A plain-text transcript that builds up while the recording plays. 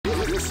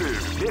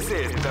This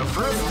is the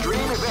first dream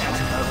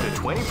event of the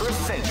 21st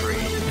century.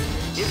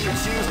 If you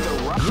choose the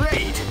right...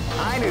 Great!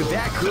 I knew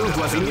that groove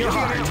was in your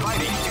heart.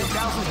 Fighting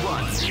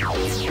 2001.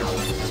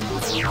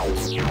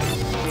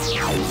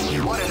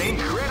 What an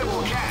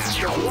incredible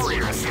cast of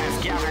warriors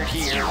has gathered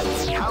here.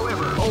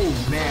 However...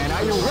 Oh man,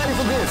 are you ready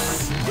for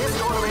this? This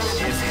tournament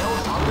is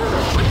held under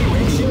the free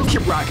ratio...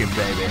 Keep rocking,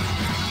 baby.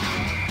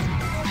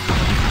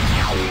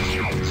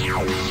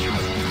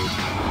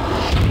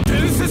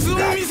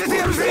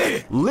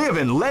 Live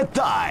and let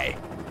die.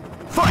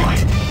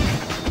 Fight!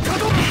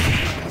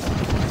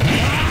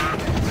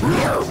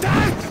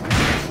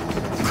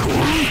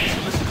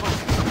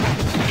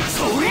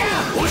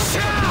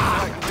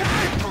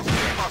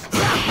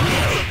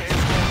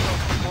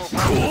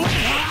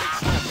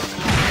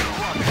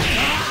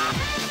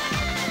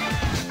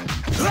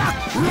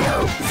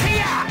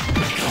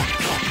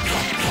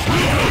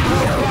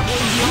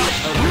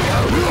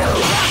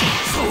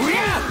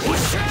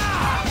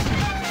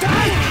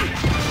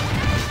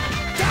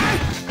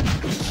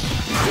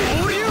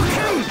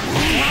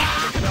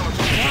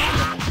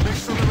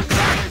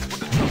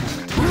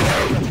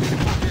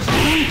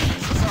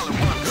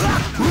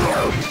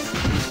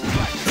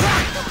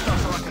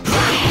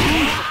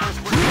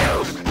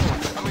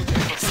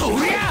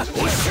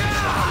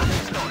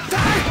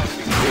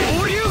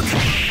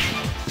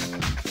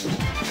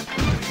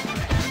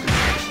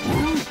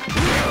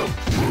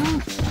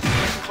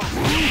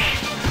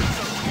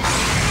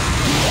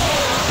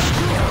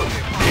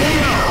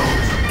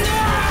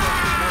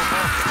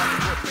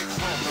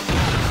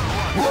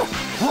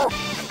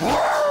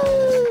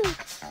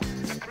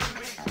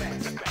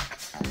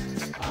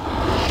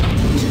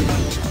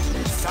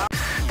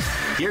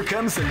 Here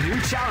comes a new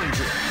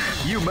challenger.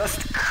 You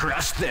must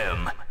crush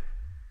them.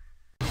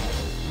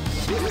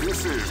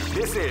 This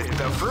is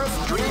the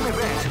first dream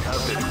event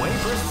of the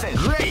 21st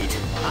century. Great!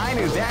 I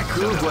knew that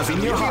groove was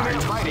in your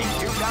heart. Fighting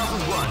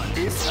 2001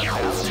 is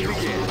about to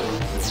begin.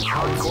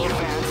 Hardcore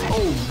fans.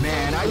 Oh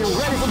man, are you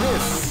ready for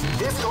this?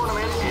 This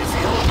tournament is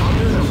held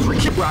under the free...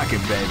 Keep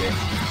rocking, baby.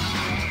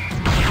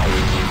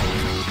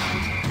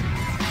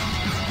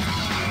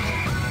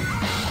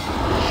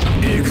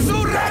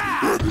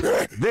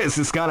 This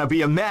is gonna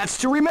be a match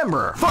to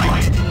remember.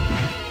 Fight! Came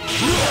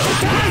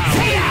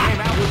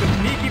out with a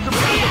sneaky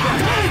surprise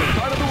attack at the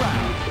start of the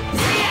round.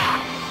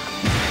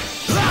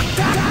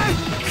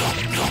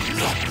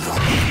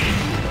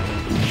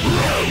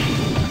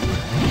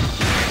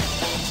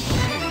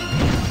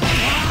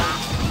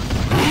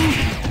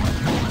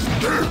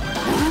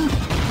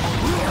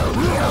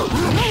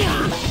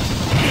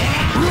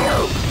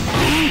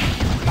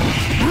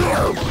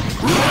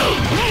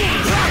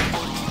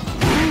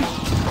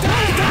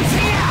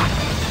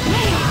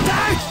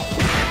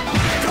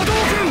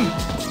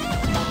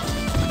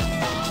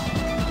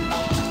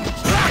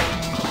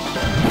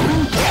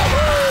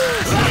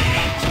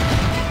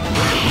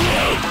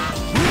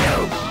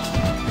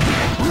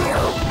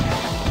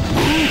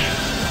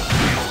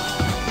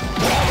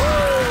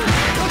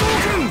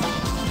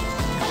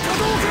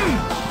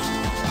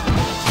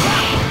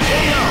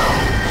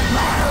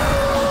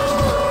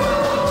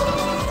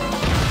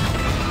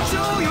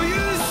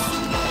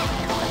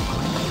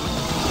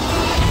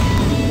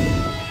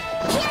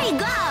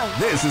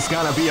 This is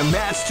gonna be a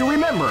match to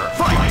remember.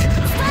 Fight!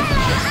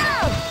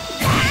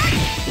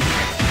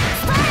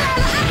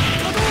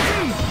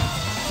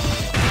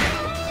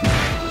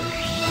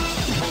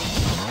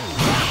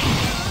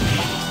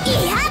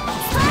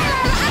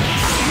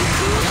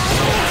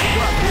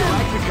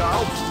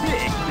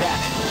 Big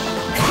Daddy.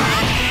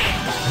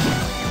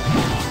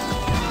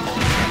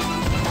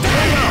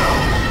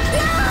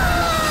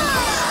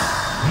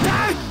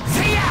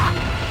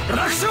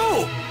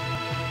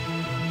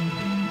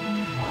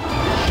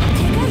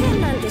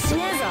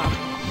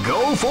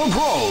 Go for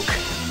broke!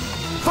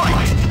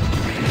 Fight!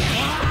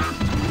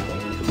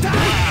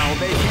 Wow,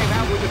 they came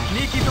out with a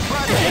sneaky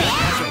surprise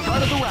attack at the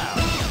start of the round.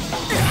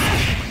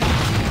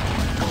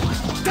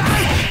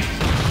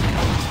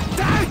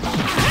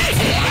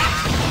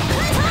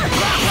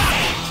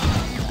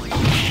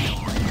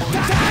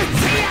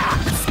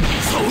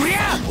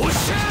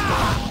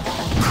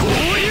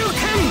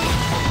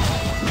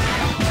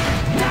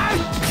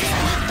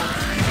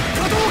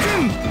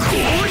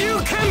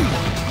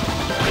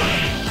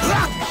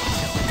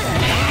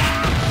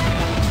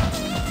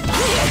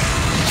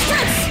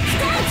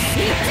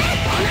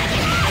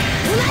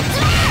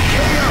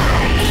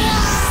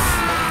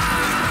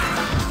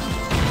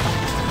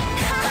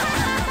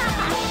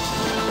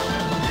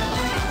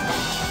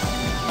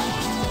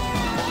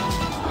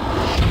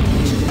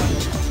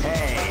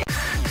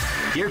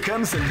 Here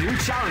comes a new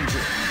challenger.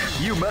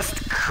 You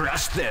must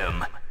crush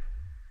them.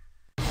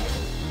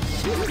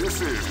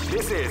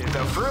 This is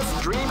the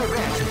first dream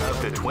event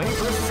of the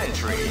 21st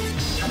century.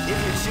 If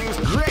you choose...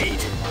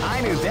 Great!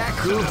 I knew that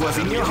groove was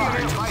in your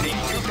heart. Fighting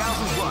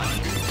 2001.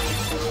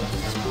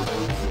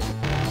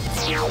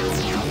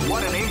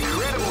 What an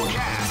incredible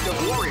cast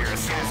of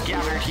warriors has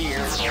gathered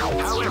here.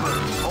 However,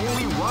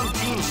 only one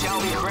team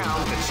shall be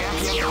crowned the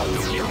champion of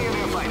the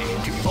Millionaire Fighting.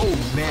 Oh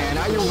man,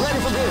 are you ready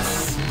for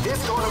this? This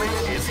tournament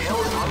is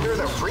held under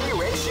the free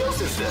ratio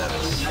system.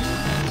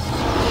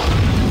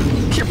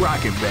 Keep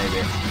rocking,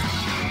 baby.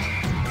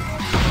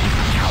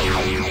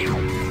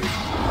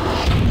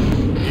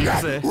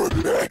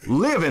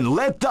 Live and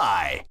let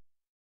die.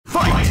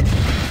 Fight!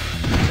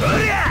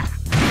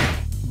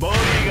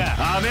 Body ga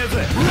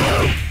hamezu.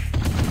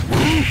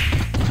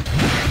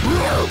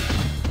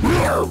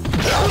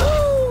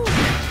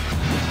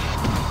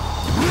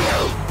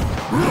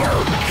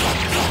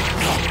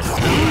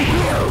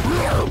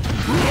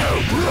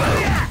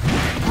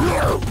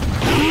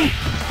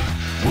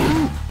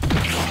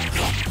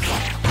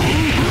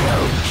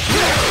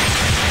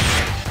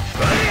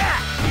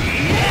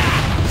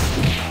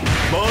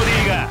 Body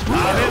ga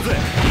hamezu.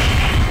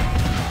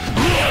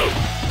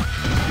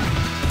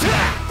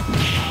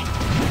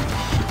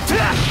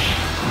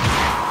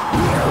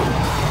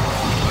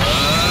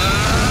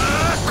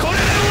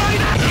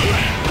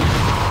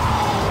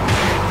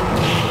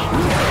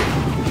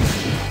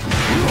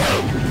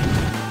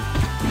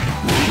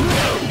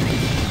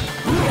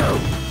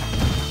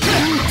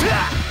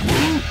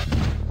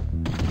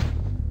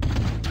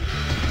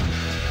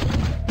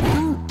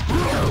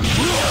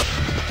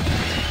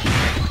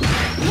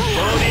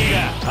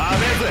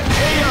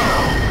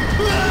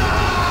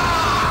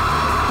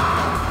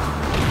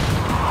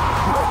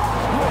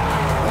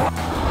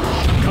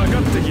 かか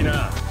ってき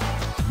な。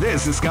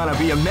This is gonna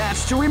be a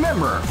match to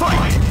remember.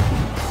 Fight!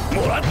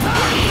 もらった。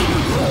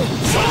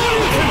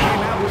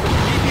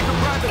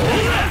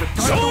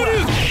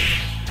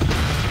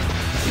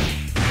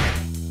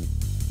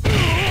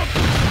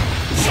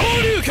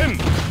昇竜拳。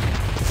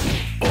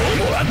おも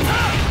らった。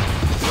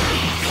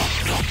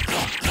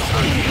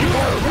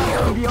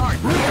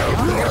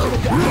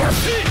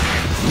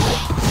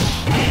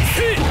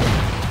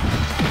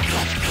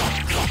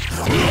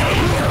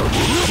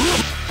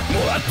も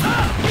らった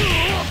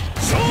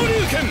昇竜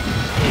拳。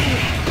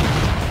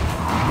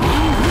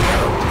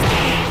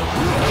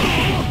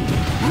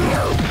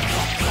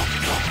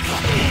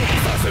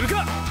させる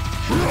か。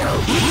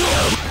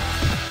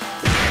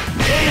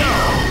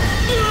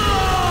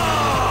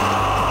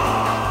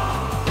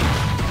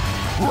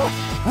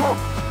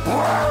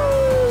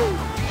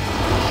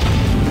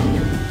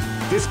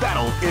This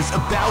battle is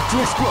about to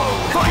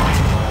explode. Fight!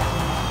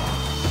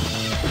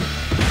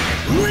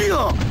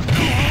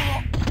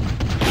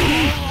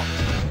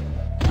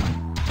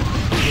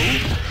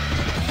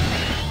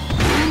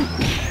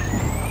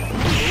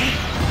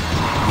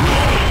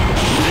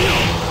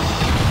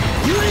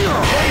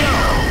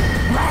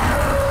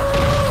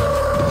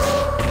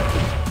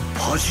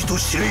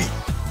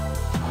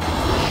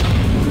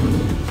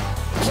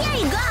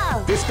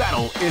 This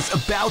battle is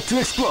about to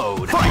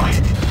explode.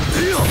 Fight!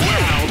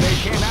 Wow, they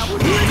came out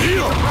with a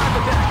surprise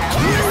attack.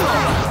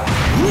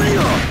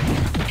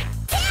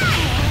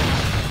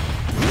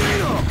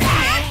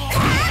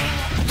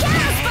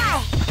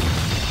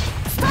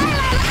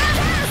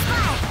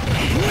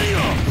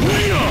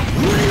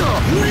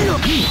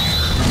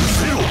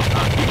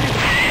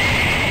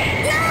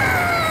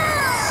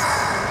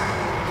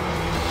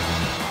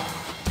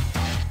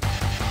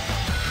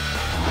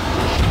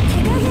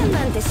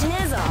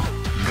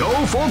 Go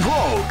for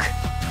broke!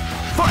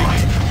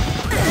 Fight!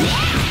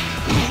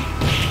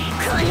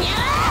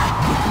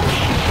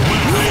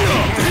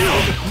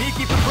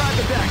 Sneaky surprise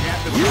attack at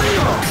the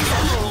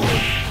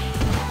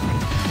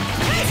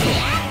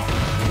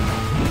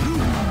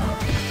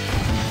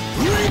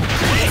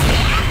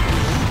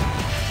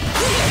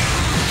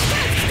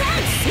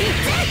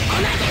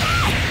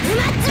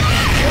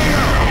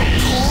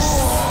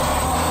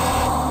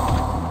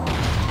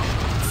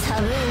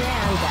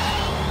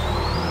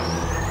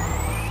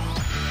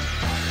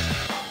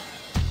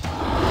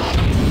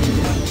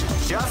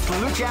Just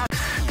look out!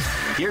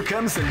 Here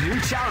comes a new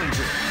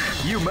challenger.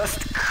 You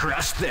must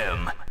crush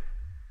them.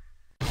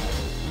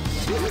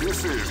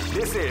 This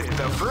is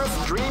the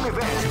first dream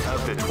event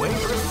of the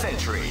 21st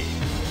century.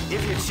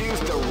 If you choose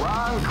the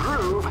wrong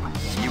groove,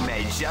 you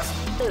may just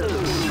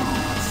lose.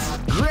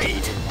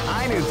 Great!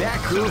 I knew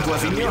that groove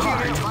was in your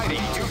heart.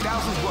 Fighting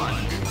 2001.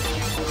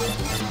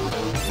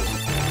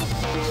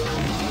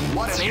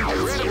 What an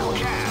incredible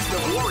cast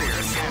of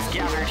warriors has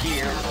gathered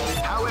here.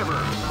 However,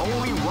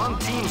 only one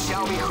team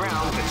shall be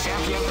crowned the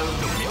champion of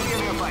the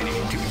Millionaire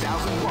Fighting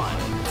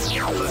 2001.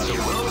 But the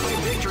road to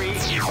victory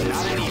is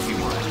not an easy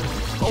one.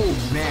 Oh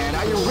man,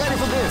 are you ready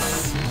for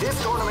this? This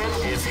tournament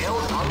is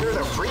held under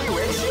the free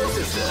ratio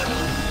system.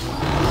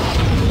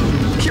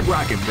 Keep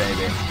rocking,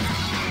 baby.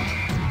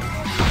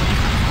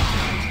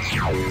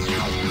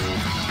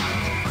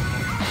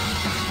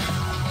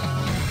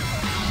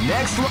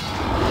 Next one.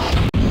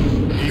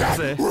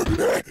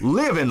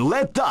 Live and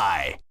let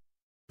die.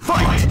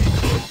 Fight!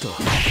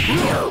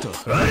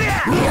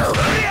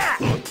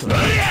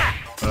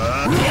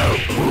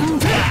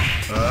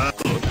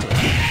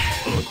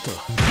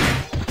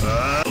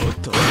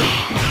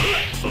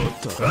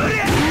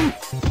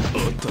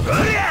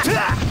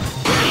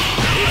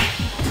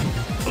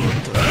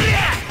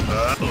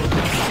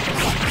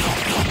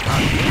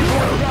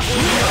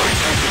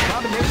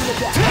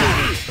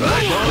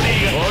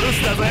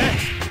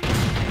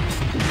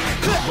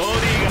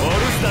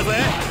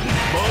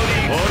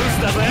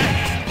 スだぜ。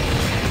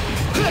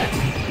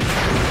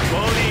ボ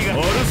ディが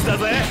お留守だ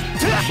ぜ。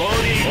ボ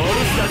ディお留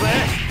守だぜ。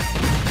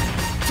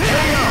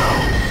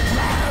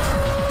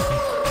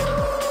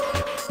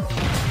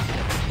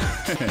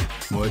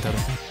燃えたろ。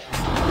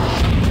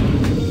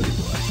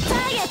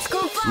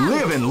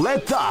Live and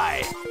let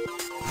die.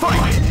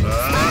 Fight! Came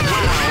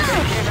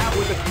out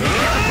with a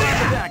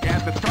attack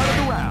at the start of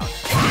the round.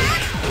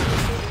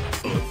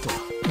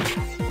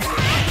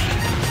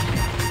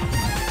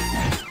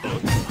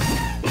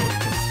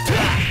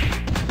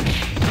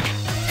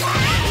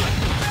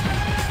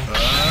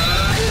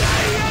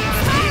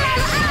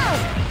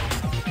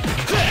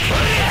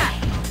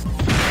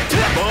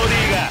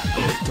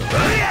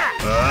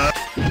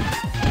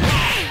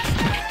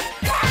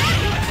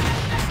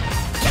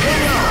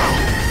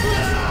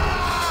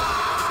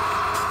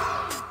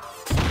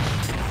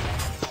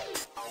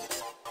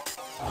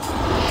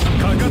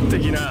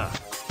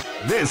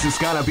 This is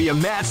gonna be a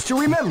match to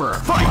remember.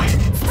 Fight! Wow,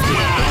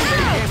 they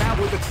came out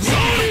with a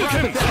beautiful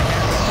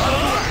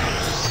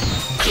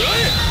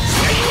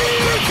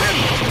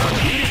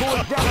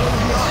attack,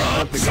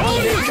 but the goal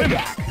is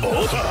back.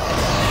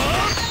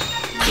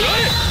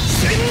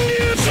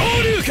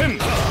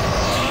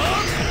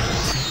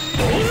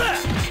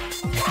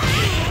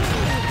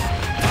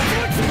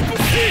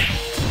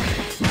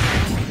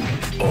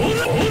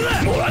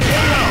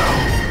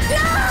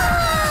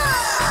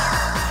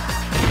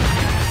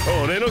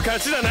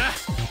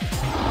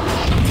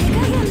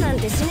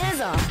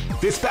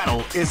 This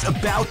battle is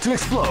about to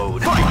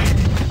explode. Fight!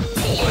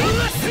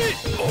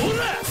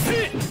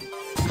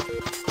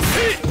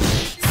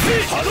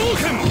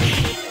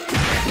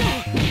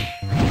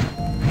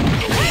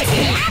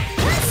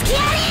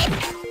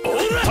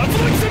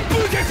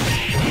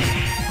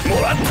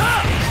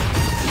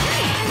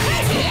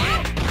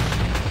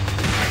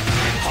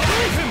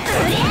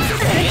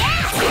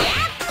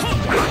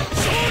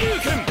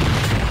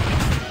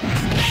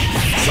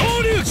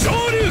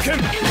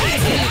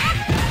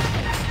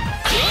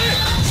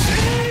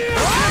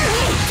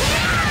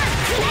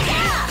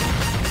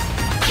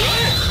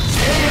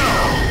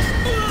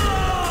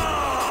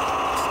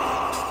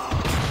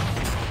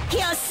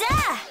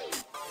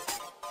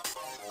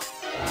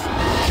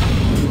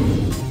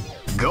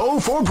 Go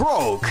for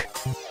broke.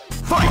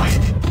 Fight!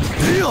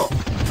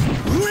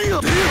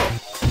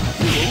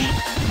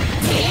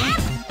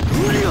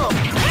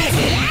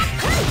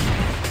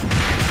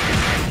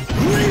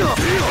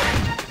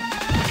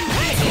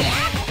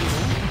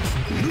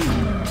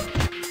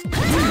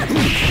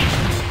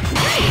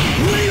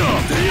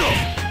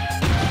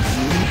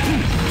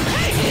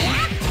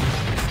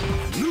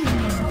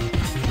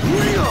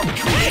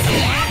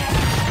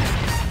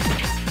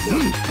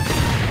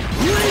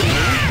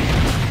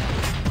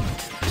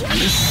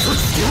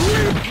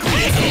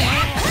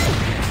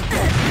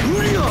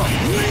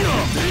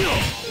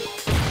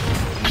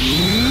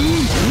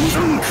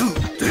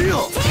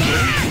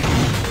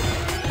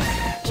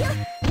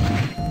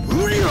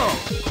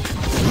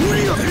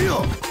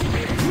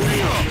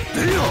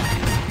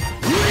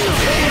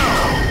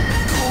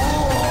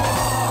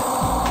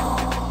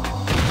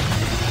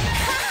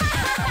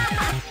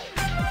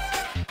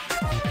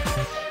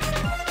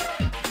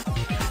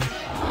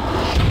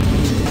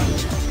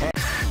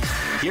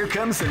 Here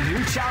comes a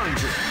new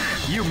challenger.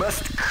 You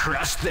must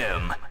crush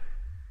them.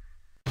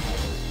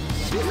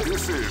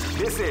 This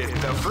is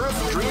the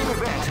first dream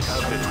event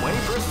of the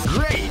 21st.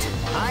 Great!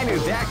 I knew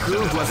that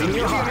groove was in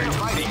your heart.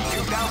 Fighting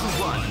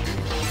 2001.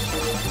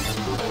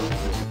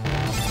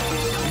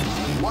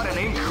 What an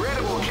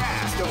incredible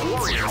cast of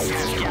warriors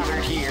has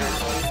gathered here.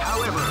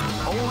 However,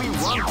 only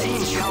one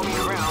team shall be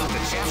crowned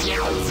the champion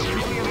of the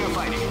Millionaire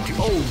Fighting.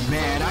 Oh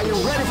man, are you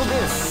ready for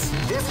this?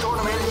 This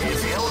tournament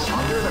is held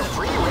under the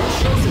free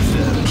ratio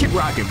system. Keep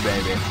rocking,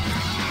 baby.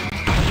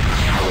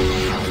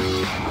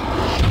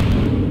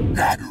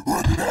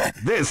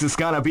 This is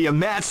gonna be a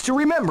match to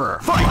remember.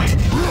 Fight!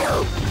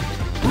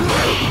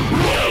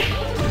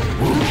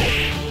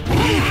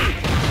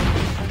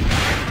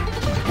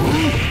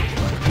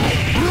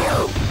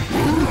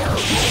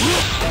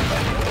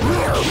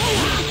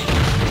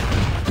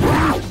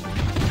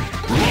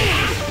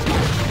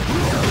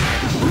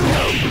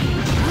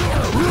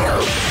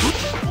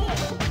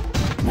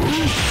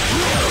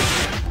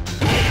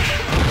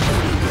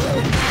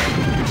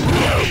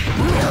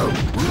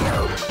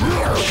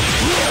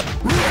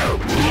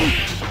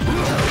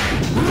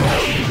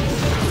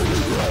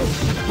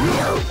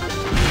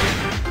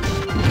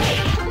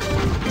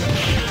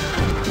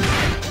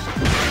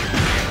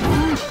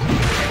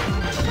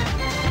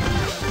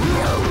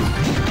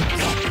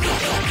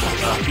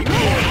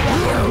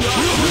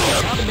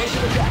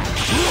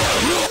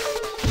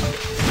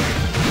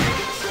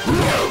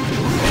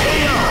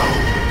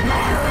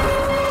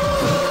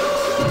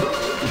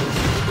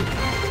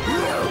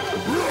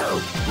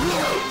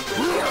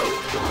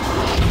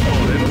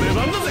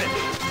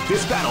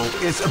 This battle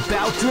is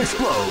about to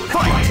explode.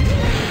 Fight!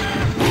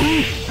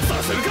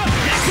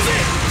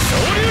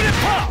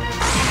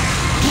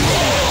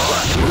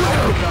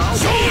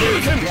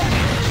 Shoryuken!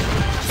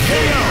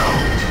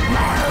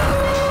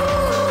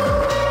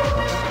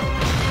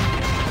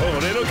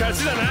 の勝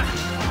ちだな。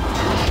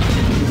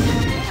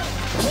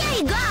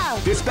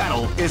 This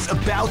battle is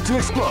about to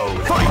explode.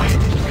 Fight!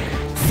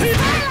 竜巻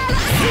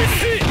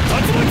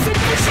旋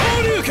風昇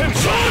竜拳、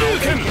昇竜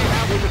拳。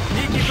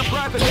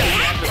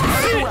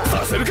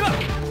させるか。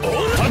竜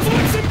巻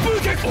旋風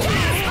脚。行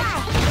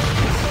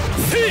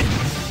くぜ。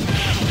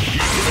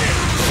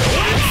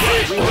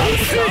昇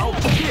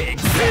竜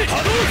拳、波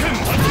動拳、竜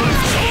巻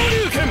昇竜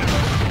拳。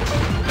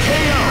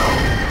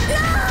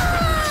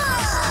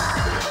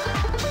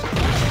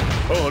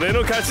俺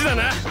の勝ちだ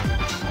な。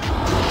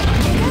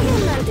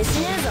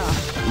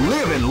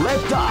 Live and let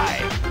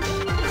die.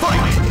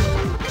 Fight!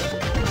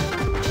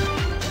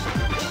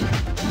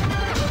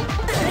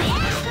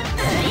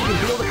 You can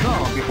feel the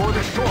calm before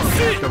the storm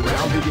as the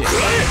round begins.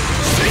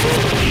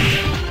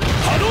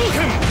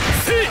 Hadouken!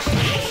 See!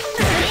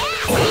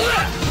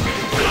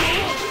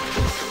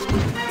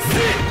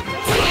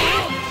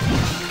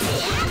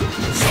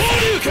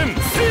 Shoryuken!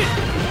 See!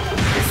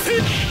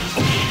 See!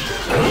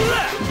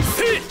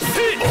 See!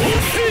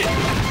 See!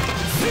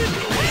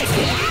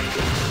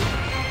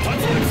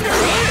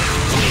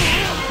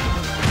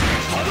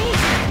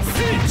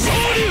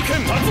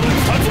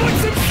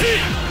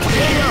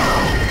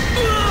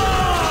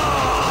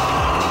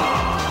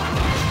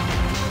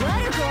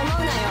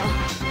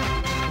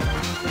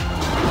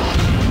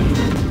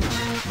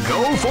 Go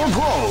for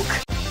broke.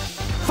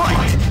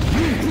 Fight!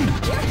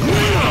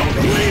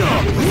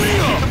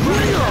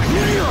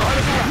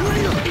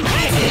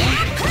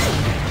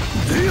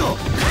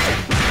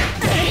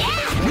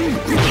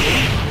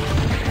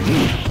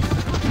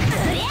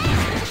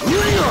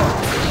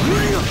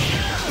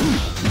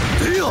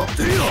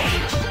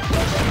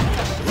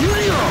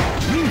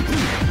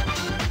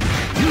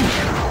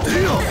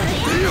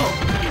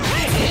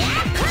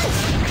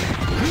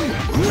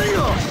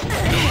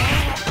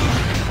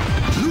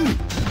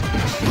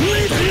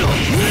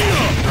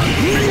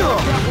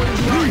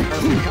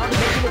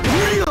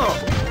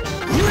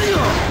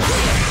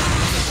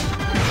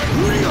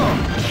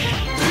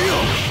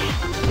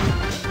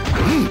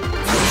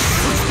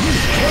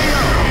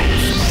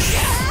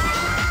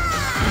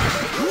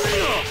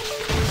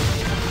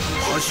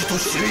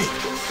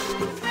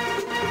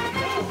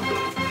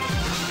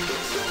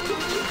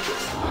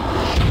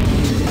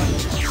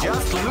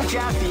 Just look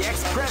at the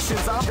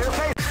expressions on their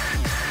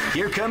faces.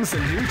 Here comes a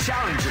new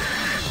challenger.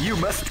 You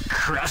must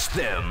crush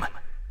them.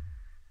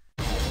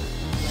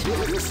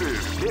 This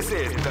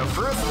is the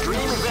first dream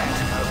event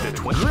of the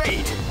 20.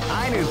 Great!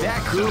 I knew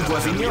that groove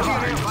was in your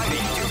heart.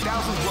 Fighting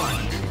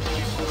 2001.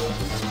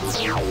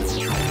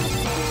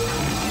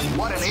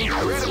 What an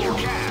incredible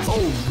cast!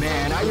 Oh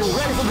man, are you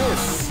ready for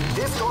this?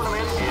 This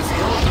tournament is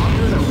held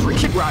under the free.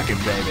 Keep rocking,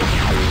 baby.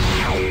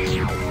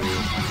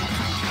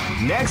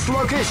 Next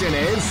location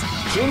is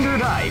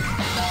Kinderdijk.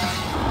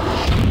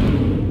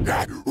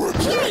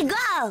 Here we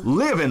go!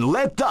 Live and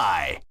let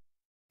die.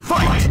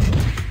 Fight!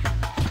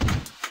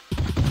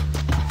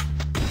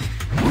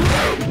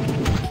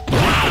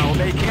 Wow,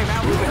 they came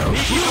out with a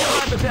sneaky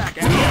live attack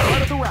at the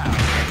start of the round.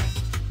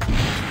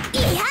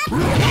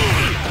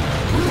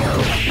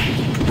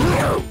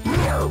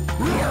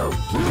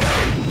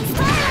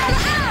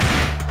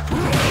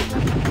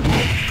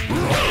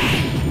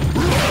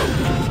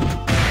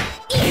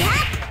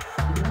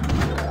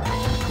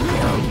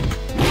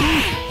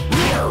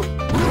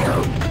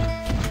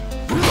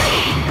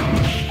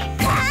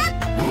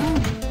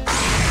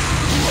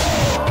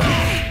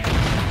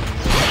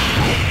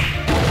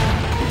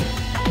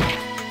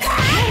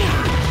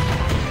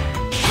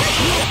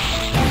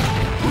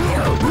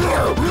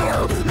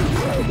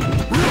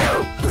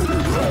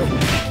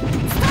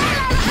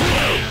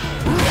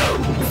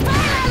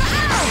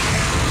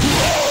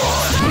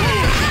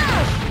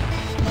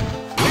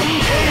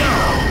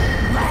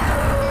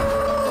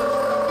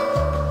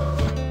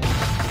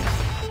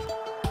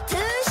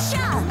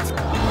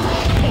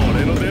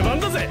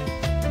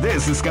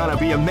 This is gonna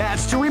be a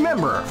match to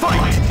remember.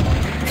 Fight!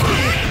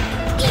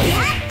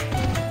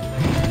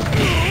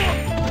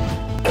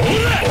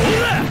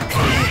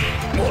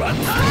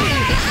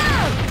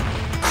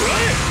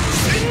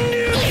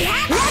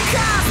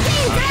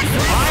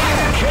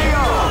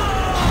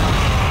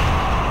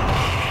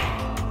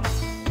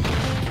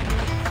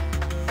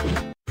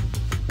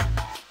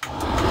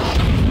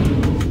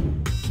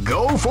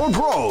 Go for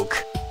broke.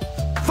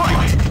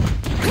 Fight!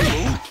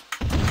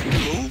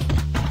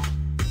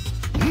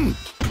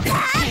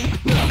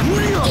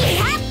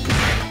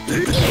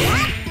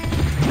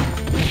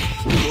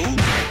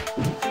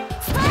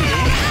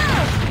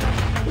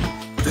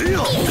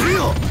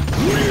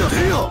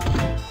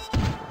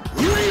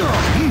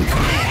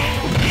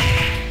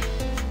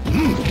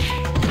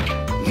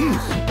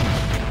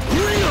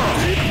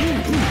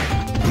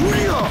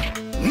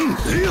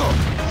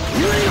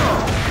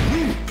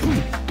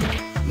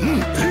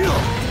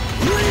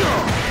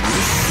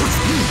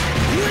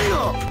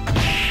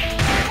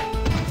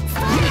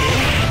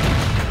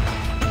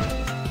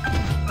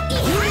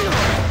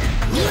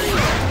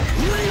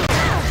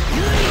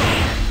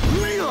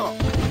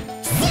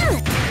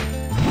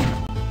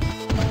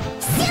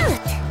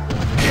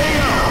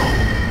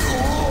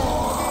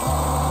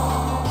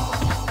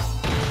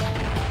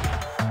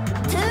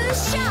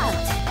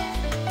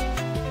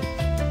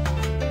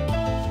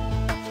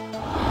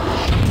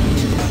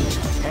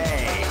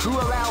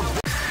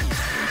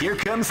 Here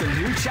comes a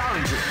new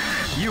challenger.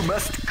 You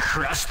must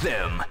crush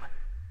them.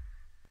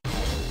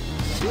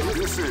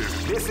 This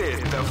is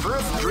the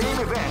first dream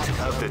event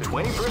of the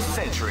 21st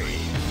century.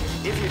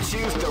 If you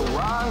choose the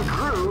wrong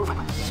groove,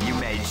 you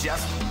may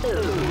just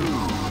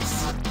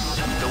lose.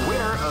 The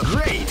winner of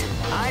Great!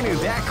 I knew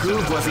that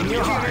groove was in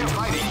your heart.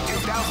 Fighting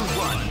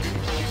 2001.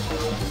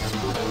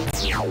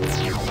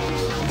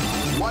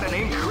 What an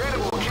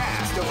incredible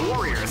cast of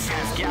warriors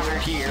has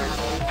gathered here.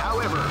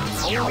 However,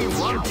 only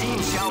one team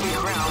shall be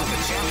crowned the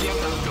champion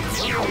of the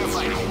Millionaire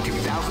Fighting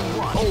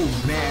 2001. Oh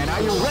man,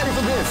 are you ready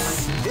for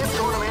this? This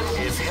tournament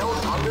is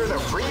held under the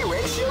free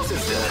ratio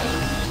system.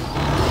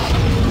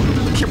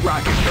 Keep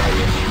rocking,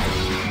 baby.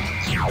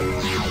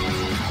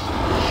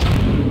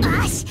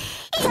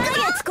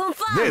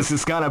 This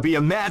is gonna be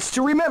a match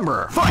to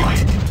remember.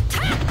 Fight!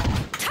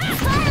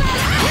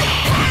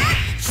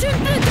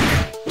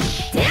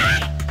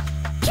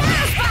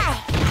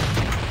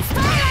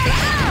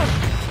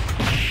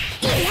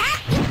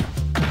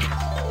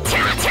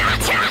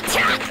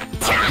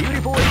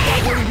 Beautiful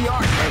incorporating the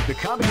art of the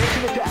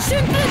combination attack.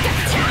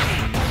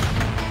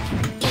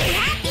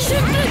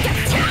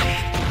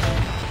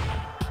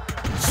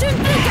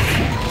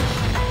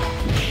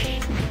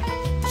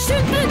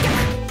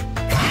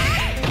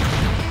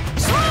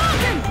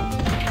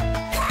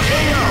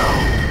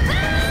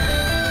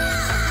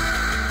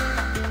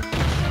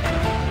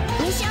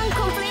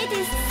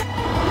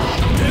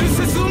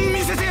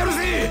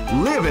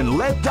 Live and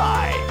let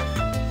die.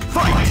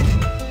 Fight!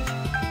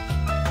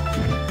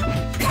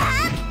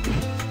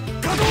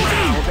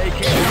 Now they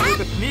came out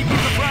with a sneaky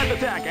surprise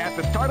attack at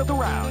the start of the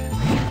round.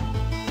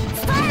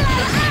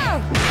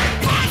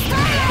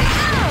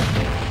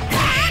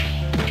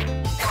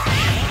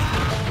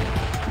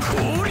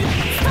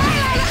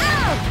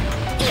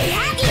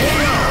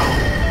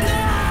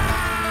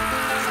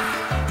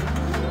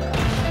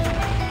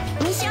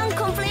 Mission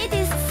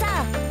completed, sir.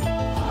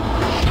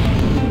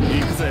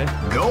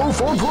 Go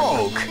for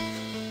broke.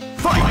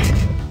 Fight!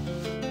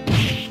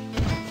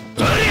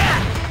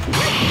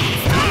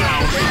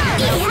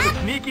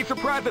 Sneaky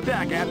surprise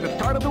attack at the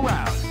start of the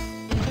round.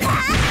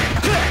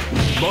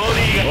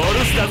 Body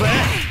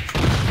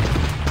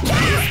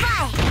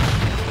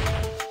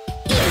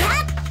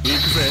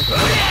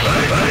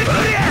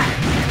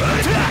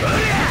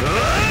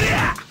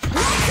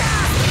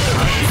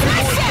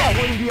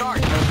the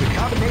art of the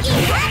combination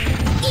attack.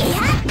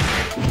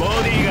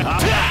 Body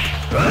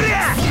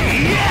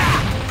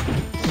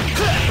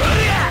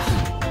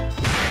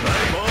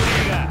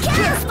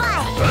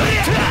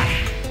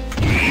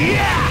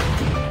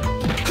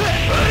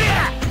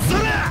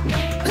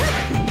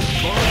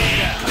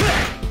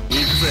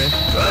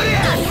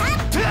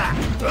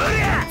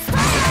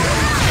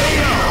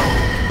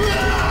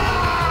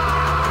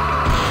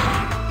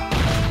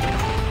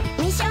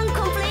Mission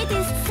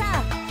completed, sir.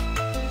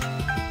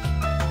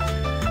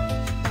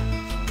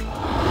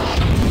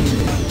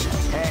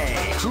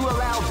 Hey, who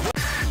allowed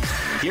this?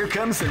 Here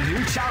comes a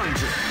new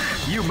challenger.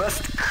 You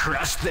must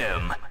crush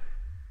them.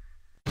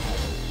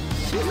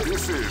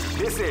 This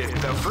is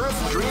the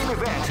first dream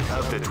event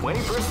of the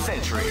 21st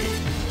century.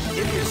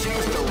 If you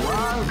choose the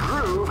wrong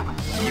groove,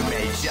 you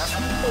may just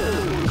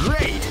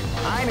Great!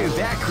 I knew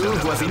that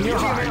groove was in your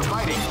heart.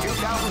 Fighting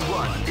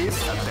 2001 is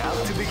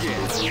about to begin.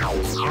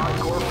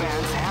 Hardcore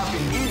fans have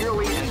been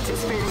eagerly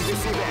anticipating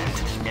this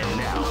event, and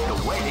now the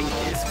waiting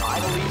is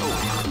finally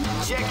over.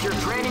 Check your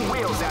training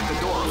wheels at the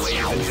door,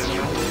 ladies and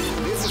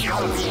gentlemen. This is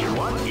gonna be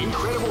one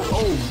incredible.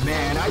 Oh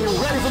man, are you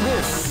ready for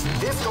this?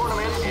 This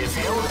tournament is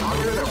held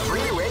under the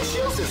free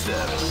ratio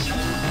system.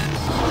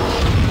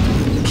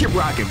 Keep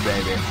rocking,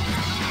 baby.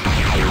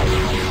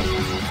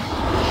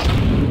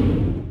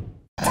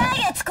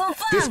 Targets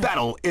confirmed. This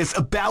battle is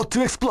about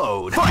to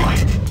explode.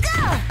 Fight!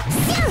 Go!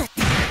 Shoot!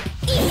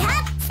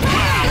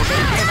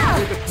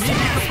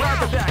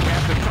 Surprise attack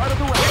at the start of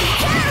the round.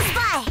 Counter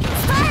spy!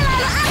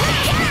 Spiral up!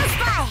 Counter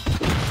spy!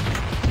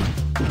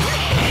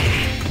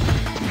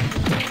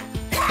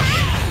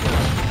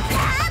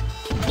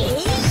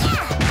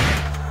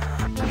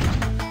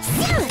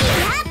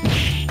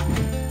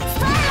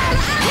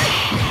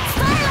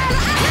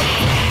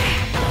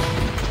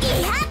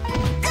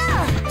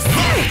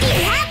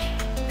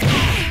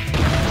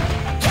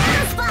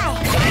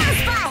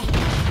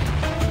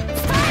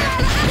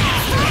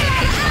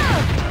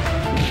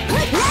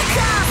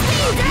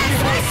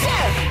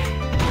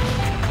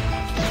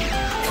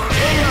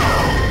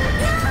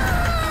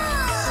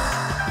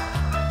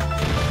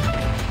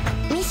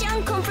 Mission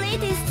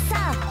completed,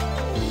 sir.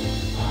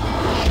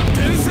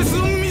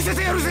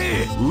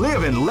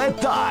 Live and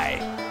let die.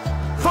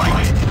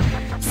 Fight!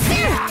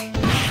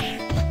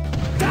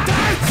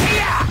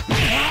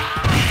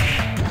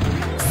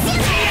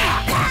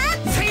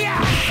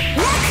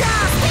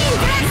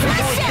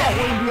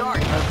 The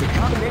art of the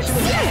combination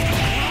attack.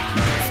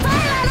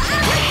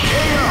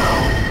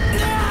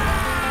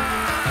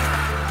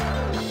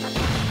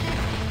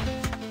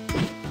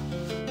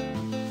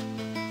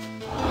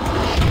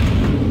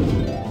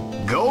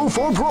 Go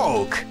for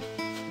broke.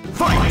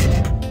 Fight!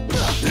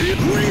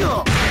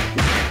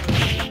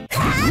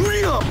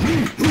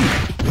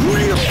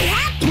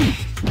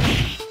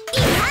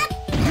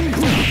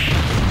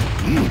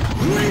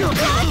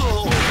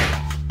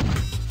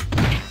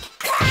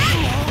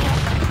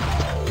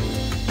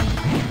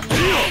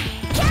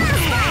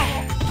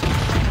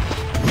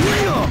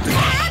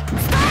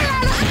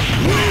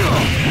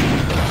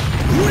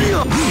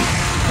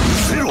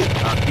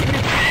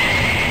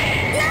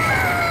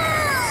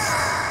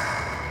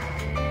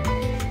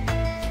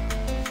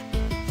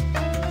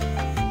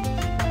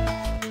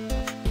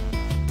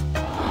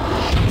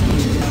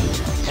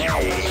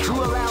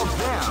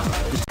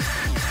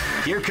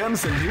 Here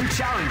comes a new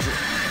challenger.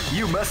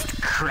 You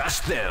must crush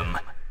them.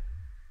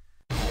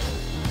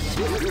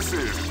 This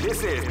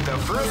is the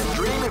first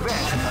dream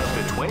event of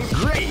the 20.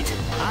 Great!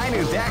 I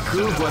knew that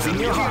groove was in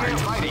your heart.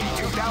 Fighting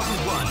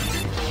 2001.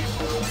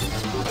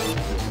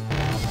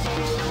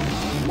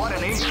 What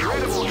an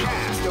incredible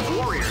cast of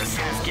warriors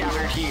has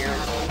gathered here.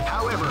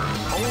 However,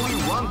 only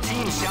one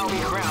team shall be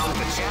crowned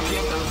the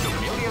champion of the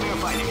Millionaire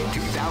Fighting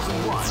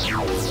 2001.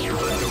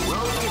 But the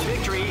road to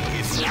victory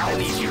is not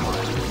an easy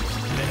one.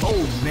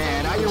 Oh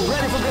man, are you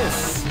ready for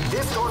this?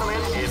 This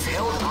tournament is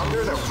held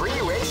under the free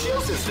ratio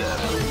system.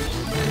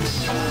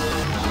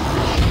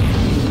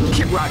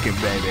 Keep rocking,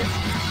 baby.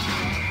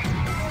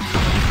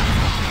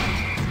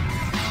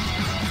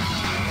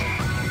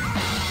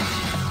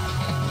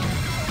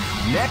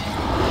 Next.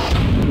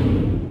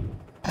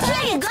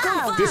 Here you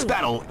go! This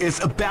battle is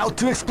about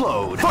to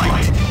explode.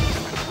 Fight!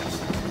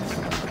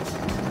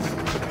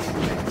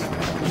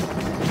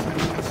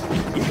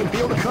 You can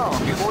feel the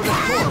calm before the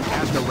storm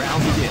as the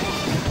round begins.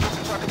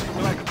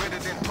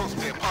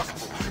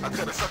 I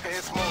cut a sucker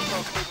in small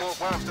chunks, make more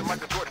rhymes than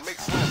Michael Jordan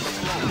makes slams.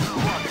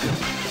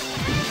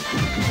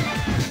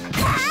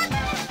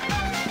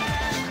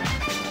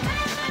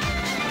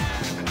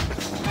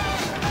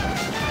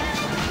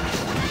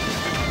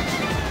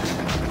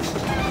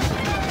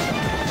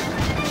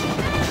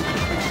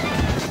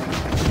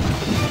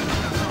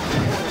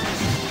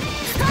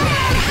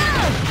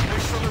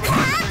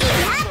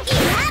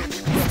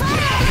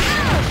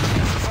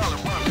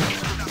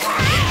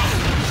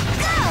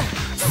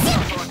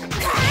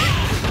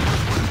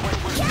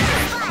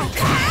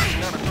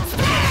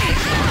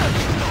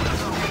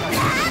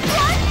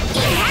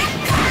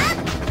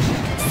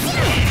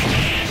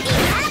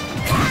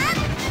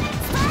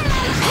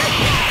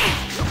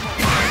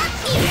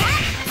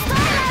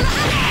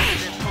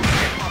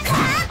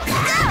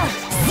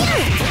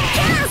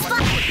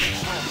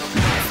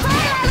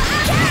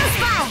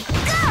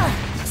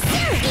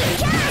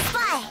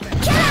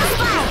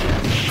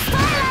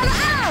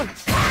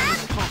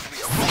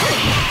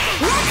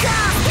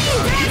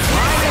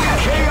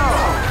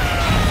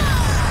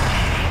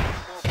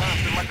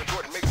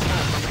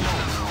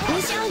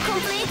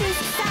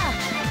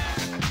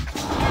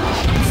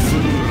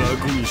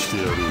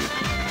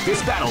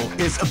 This battle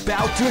is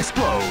about to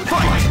explode.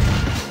 Fight!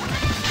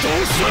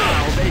 Tofa!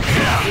 They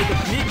come with a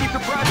sneaky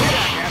surprise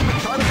attack at the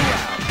start of the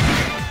round.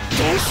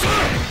 Tofa!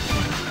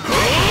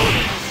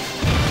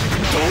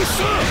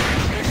 Tofa!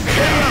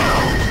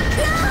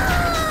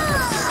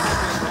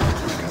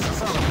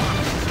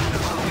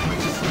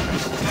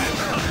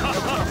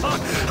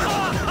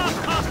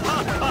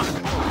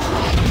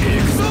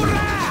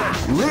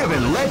 Live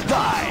and let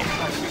die.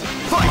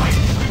 Fight!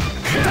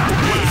 They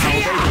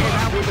came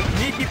out with a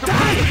sneaky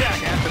surprise attack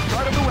at the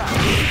start of the round.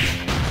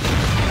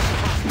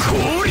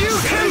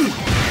 Koryuken!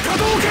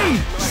 Hadouken!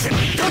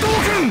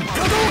 Hadouken!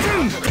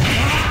 Hadouken!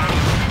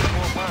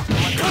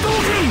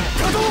 Hadouken!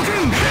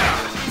 Hadouken!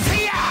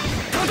 Seiya!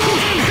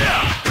 Hadouken!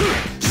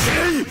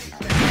 Sei!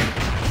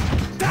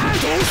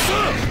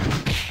 Tofa!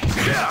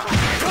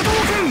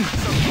 Hadouken!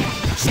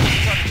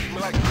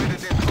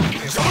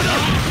 Zoda!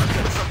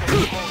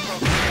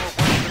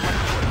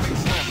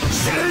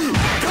 Sei!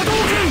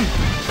 Hadouken!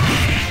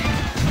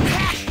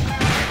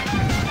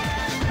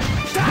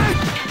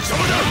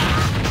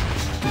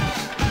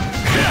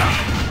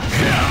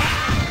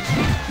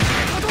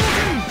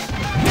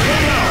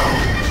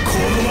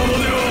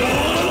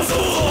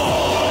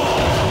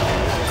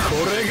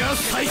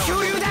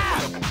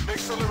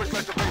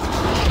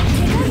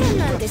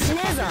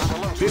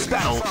 This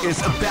battle is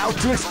about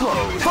to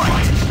explode.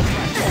 Fight!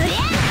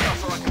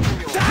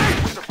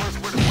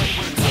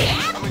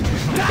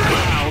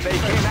 Wow, they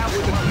came out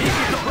with a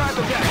sneaky surprise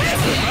attack at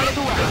the start of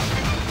the round.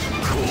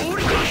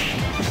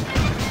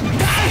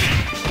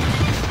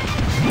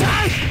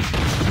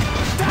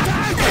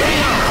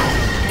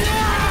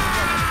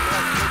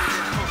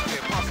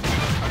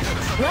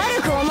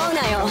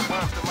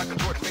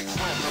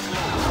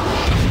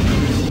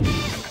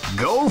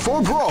 Go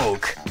for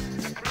broke.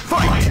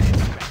 Fight!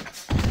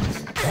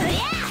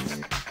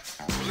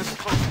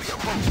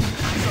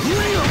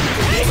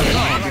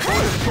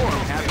 Before the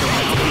storm has the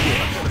round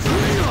begin.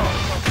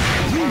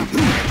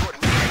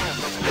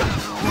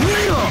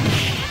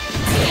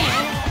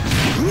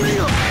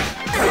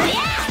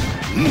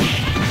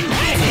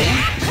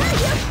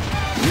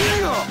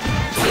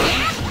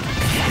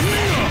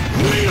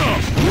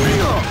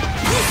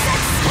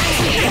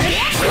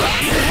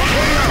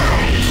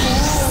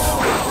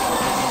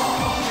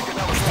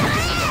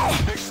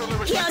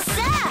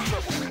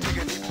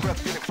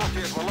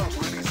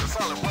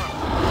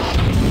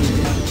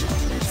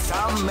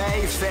 Some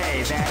may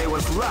say that it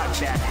was luck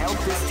that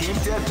helped this team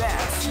to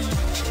advance.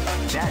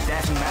 That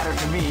doesn't matter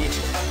to me,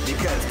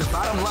 because the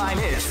bottom line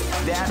is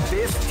that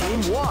this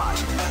team won.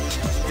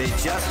 They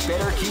just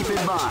better keep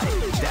in mind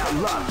that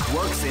luck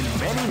works in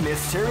many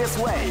mysterious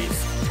ways.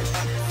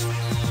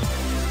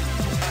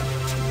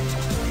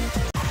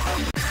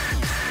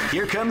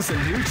 Here comes a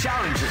new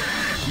challenger.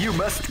 You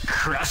must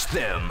crush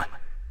them.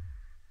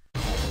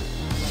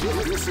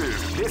 This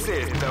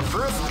is the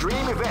first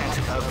dream event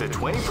of the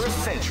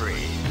 21st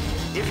century.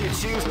 If you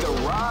choose the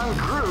wrong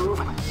groove,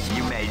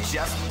 you may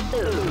just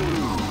lose.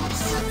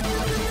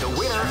 The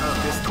winner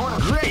of this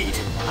tournament.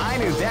 Great! I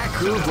knew that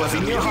groove was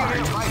in your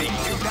heart. Fighting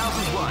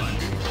 2001.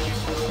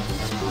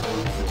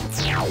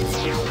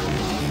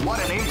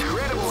 What an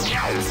incredible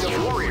cast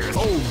of warriors.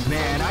 Oh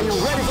man, are you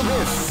ready for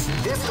this?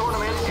 This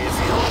tournament is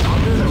held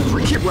under the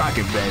free. Keep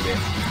rocking, baby.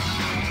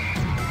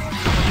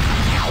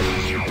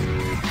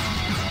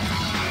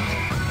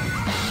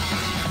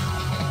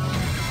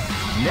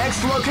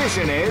 Next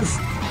location is...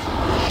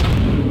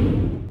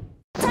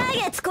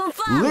 Targets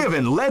confirmed! Live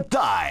and let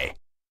die!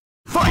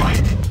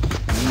 Fight!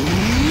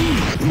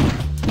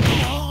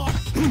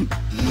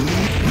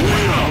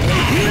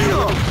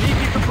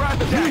 Sneaky surprise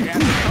attack at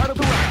the start of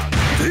the round.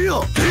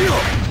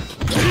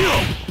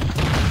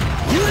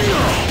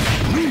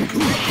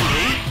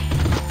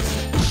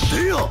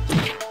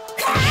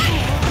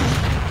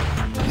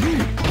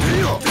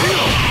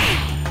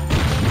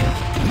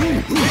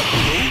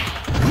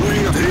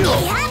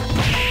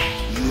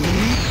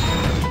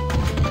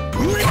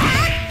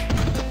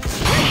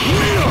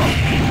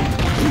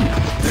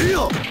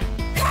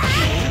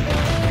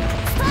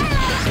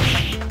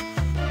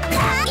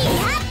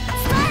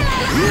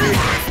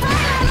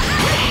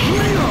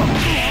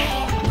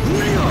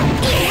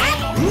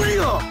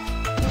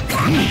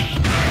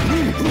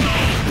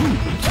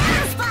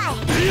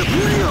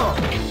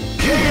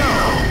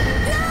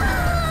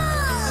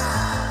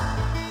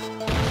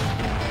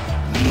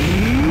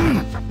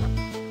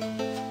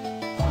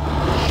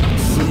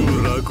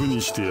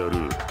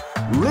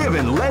 Live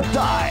and let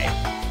die.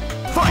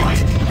 Fight!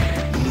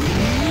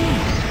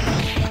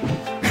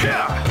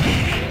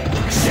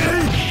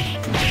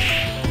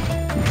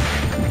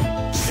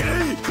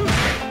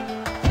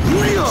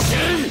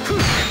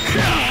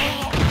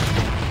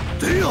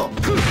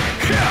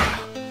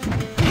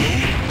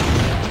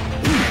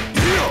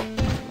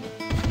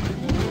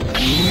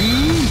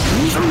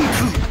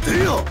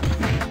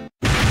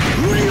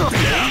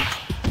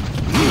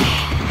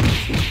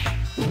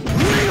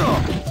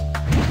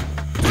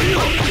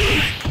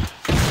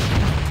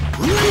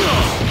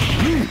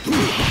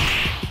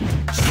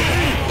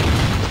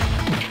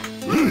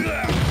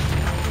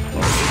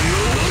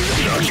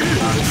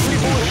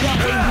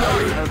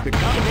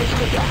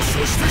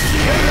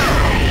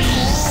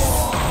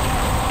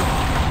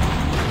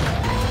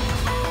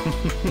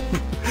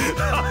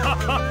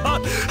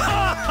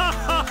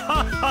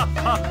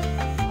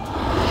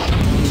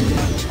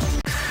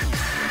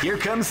 Here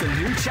comes a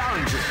new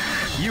challenger.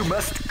 You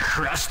must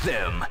crush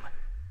them.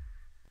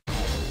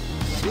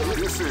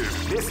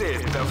 This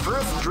is the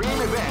first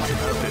dream event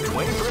of the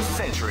 21st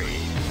century.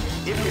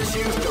 If you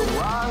choose the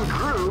wrong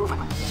groove,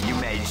 you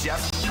may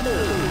just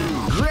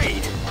lose.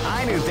 Great!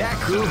 I knew that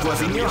groove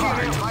was in your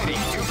heart.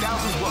 Fighting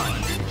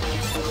 2001.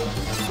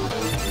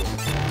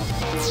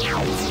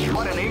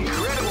 What an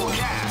incredible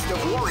cast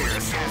of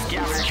warriors has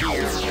gathered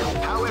here.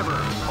 However,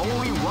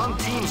 only one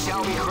team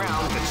shall be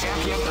crowned the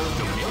champion of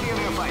the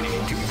Millionaire Fighting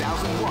 2001.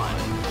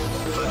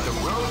 But the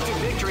road to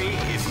victory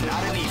is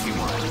not an easy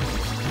one.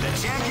 The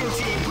champion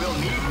team will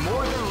need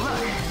more than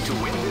luck to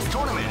win this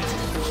tournament.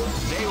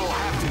 They will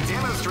have to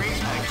demonstrate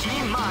a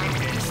keen mind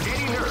and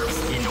steady nerves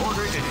in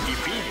order to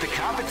defeat the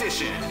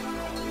competition.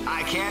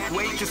 I can't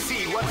wait to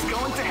see what's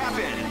going to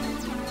happen.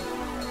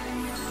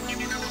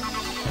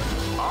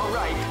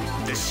 Alright,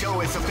 the show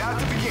is about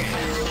to begin.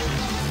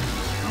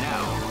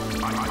 Now,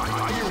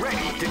 are you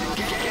ready to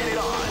get it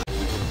on?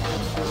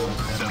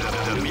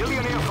 The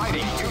Millionaire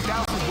Fighting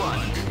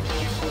 2001.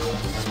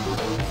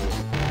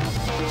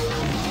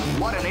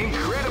 What an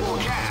incredible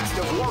cast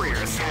of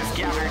warriors has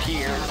gathered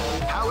here.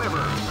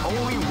 However,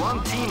 only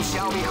one team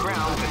shall be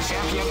crowned the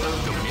champion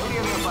of the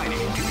Millionaire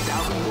Fighting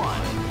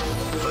 2001.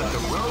 But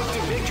the road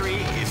to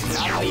victory is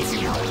not an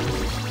easy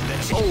one.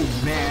 Oh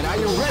man, are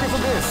you ready for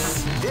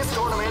this? This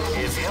tournament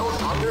is held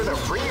under the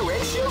free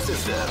ratio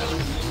system.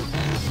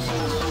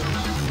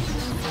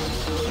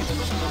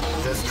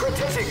 The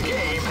strategic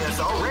game has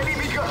already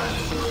begun.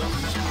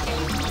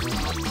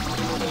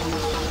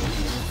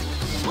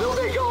 Will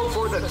they go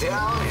for the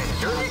down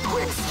and dirty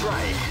quick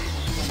strike?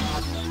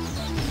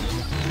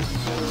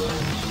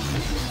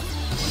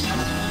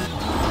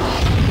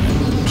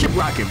 Keep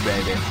rocking,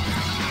 baby.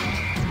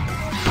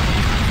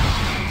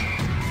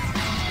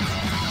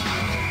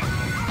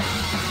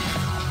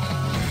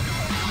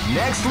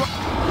 Next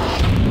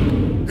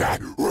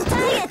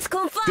Targets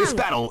confirmed! This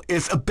battle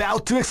is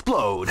about to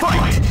explode.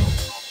 Fight!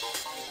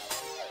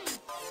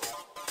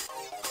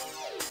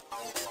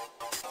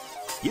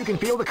 You can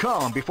feel the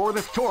calm before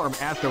the storm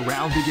as the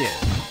round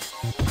begins.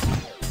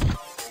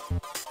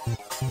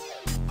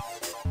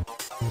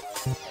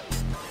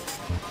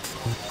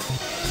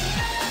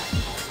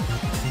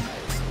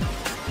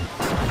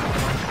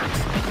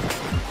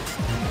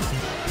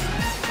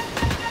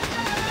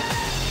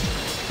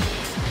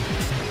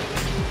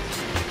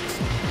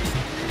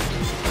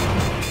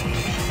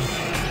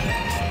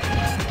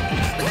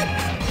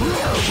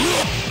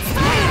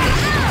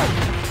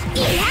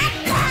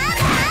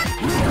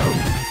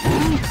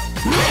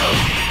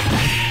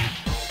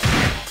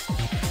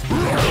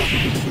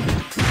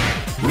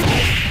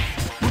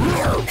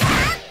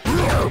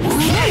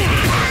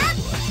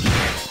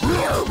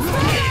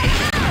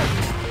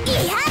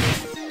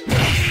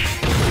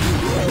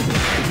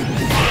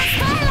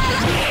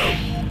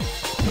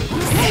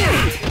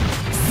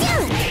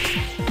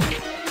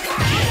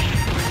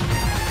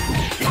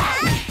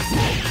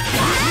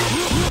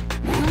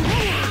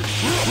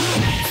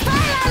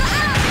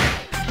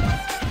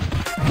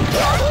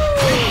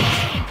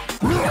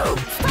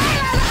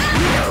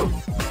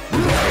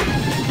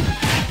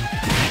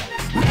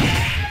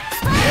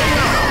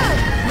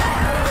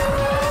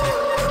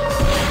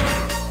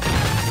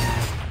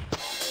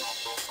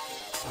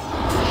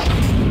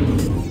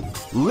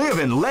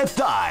 and let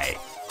die.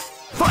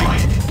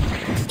 Fight!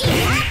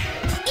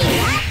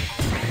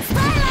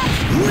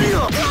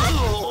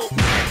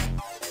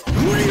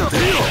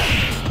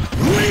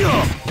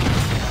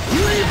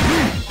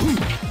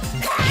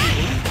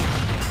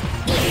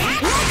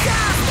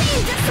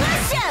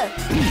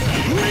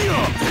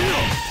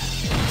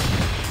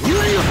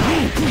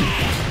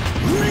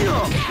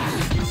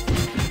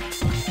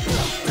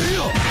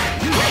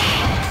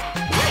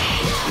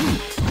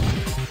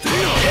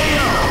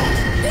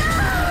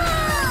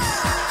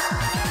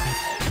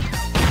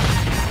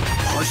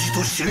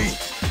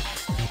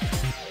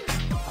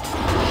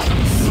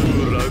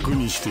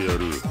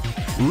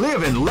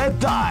 Live and let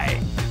die.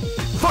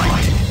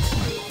 Fight!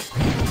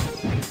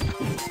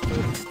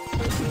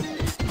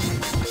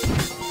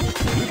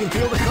 You can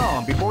feel the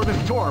calm before the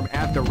storm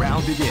as the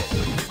round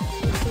begins.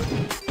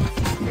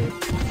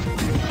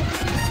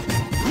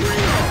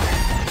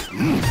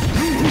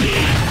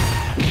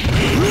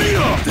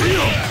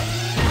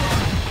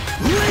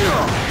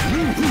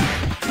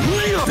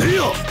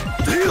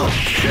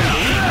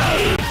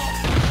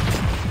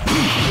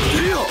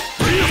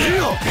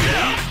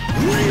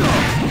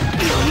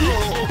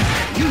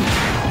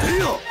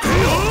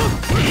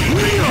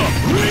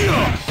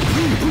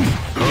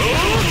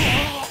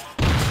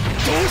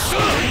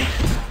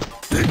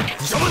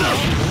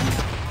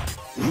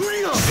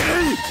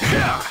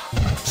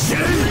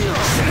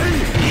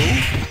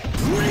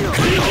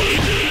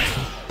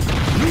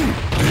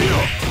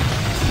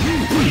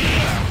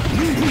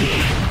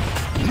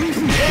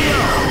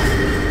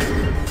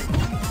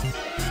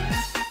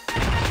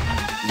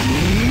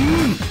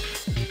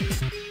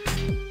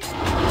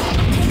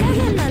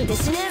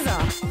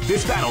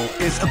 This battle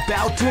is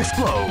about to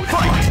explode.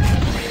 Fight!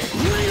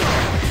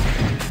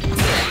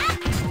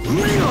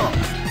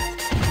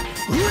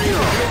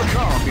 Feel the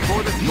calm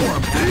before the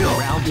storm as the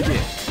round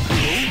begins.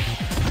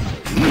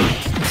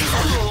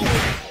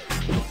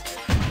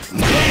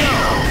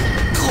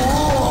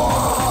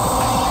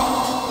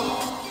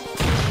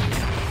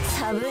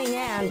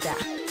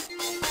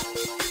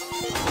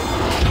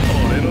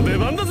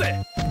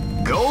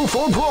 Go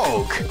for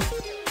broke.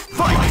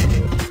 Fight!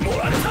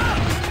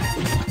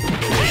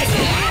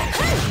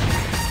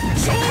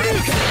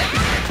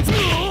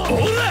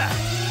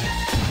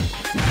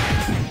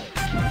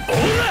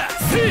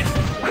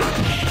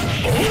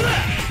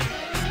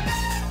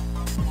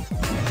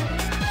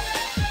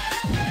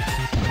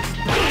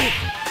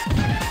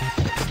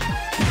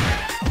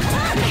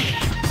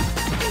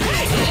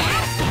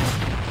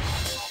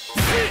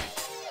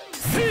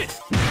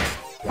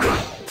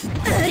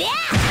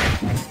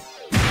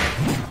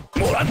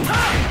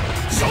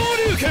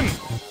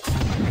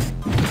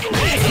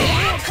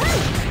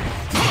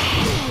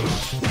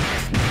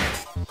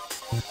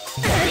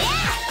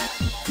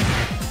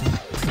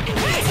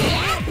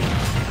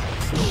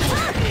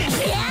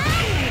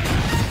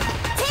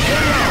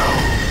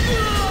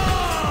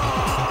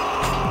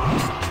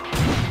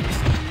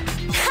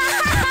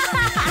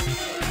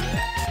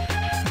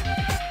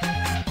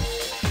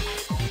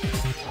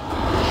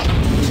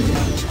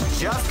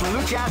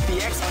 Look at the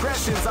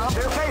expressions on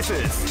their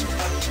faces.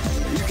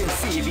 You can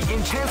see the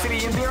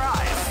intensity in their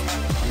eyes.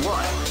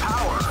 What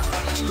power!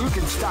 Who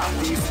can stop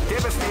these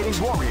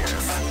devastating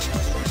warriors?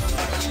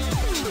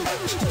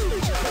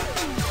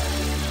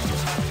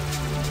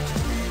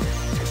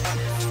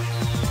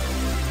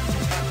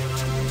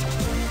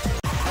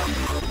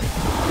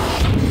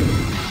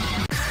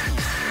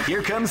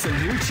 Here comes a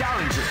new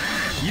challenger.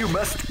 You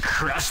must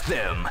crush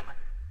them.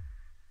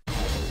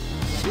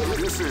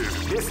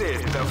 This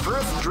is the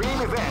first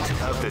dream event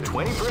of the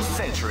 21st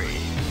century.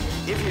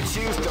 If you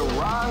choose the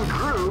wrong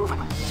groove,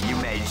 you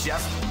may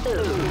just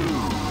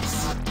lose.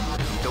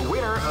 The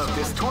winner of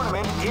this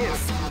tournament is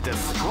the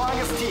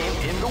strongest team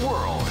in the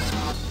world.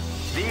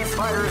 These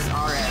fighters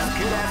are as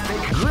good as they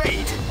can.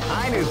 Great!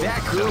 I knew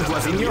that groove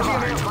was in your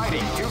heart.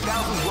 Fighting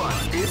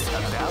 2001 is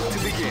about to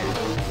begin.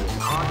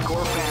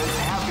 Hardcore fans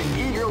have been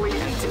eagerly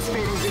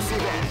anticipating this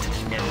event,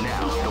 and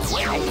now the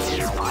waiting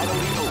is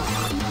finally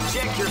over.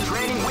 Check your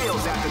training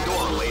wheels at the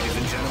door, ladies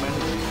and gentlemen.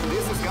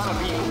 This is gonna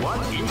be one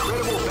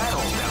incredible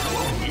battle that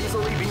won't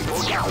easily be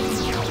pulled out.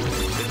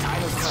 The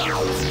time has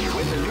come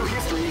with the new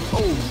history.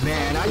 Oh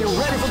man, are you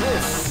ready for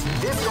this?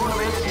 This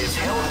tournament is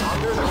held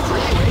under the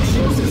free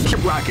ratio system.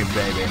 Keep rocking,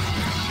 baby.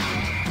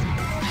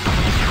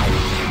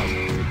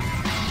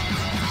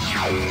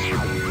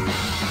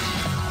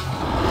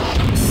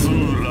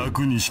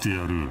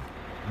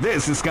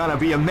 This is gonna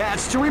be a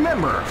match to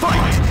remember.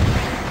 Fight!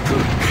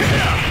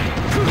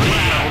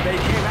 Wow, they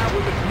came out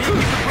with a neat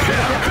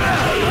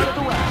surprise of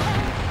the round.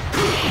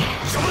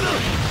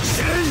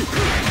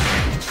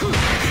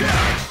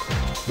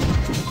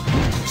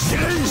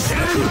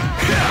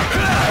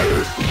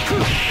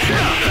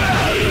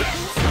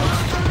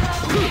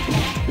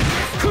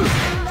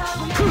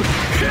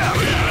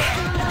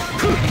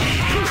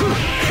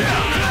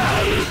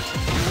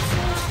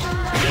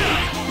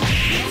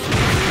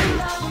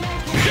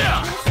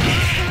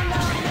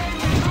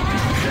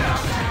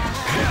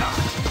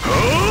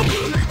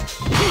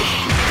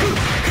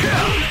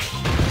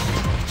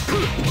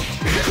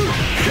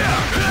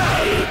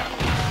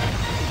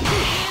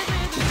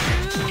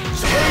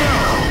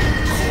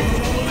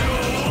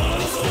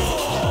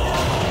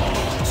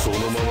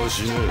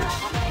 しねえ。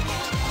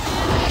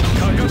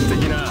かかって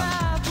きな。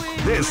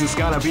 This is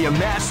gonna be a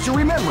match to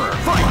remember.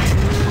 Fight!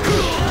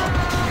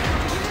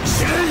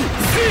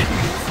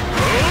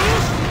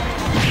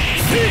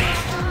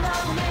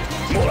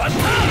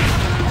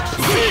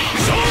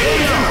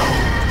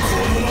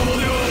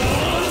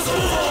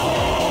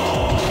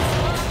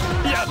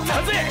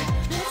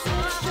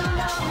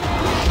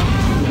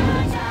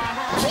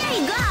 Here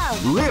you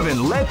go! Live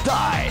and let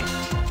die.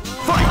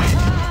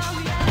 Fight!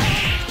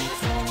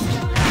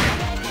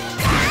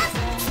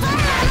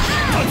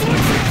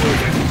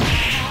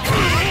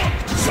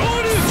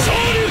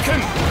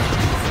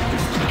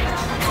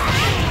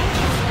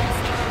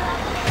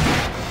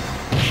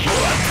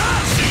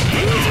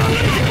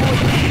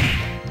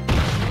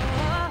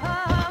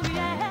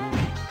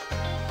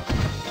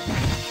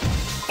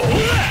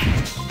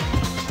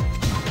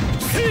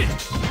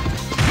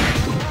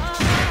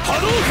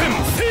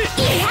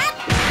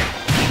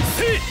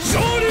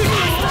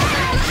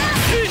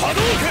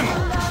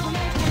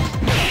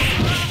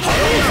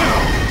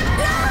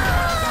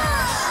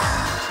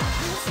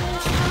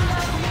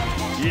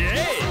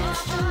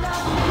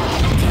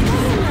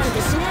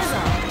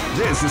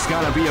 This is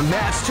gonna be a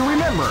match to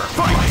remember.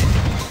 Fight!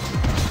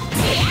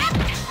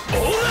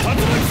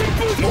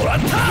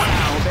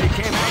 Wow, they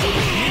came out with a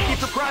sneaky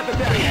surprise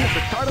attack at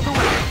the start of the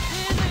round.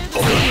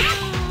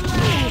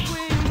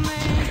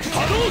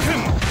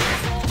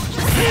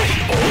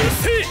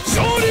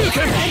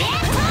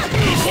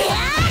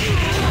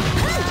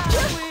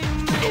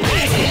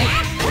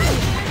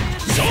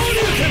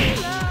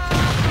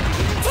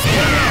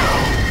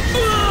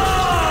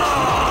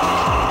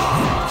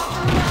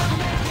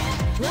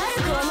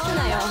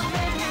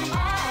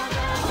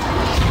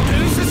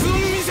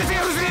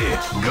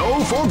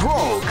 Go for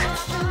broke.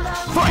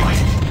 Fight!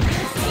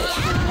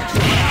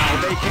 Wow,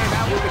 they came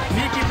out with a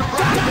sneaky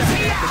surprise attack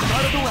at the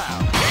start of the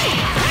round.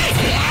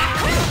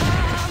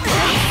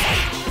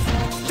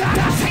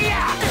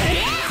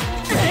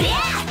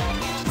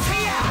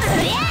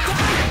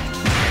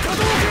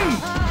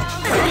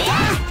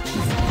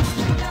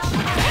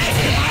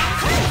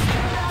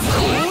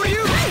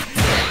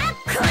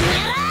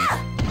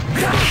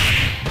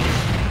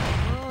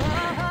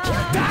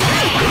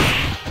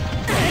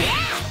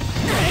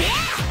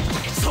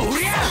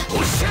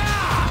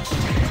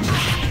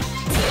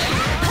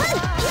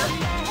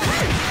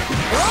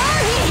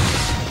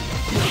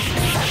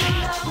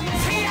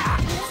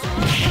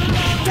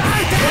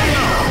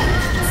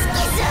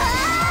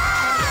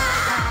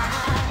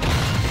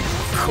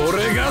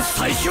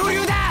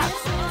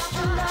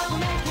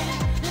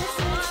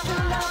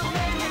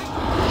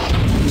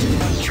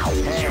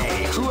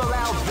 Hey, who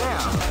allowed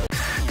them?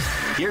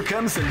 Here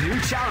comes a new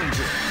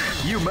challenger.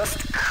 You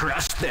must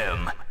crush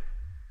them.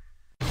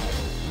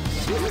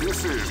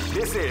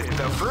 This is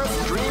the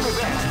first dream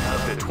event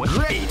of the 20.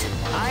 Great!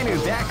 I knew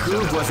that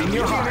groove was in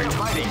your heart.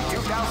 Fighting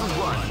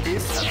 2001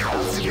 is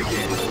about to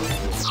begin.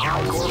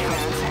 Hardcore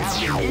fans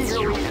have been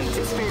eagerly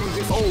anticipating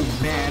this. Oh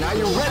man, are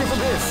you ready for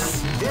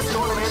this? This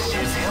tournament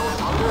is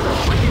held under the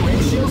free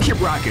ratio. Keep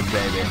rocking,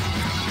 baby.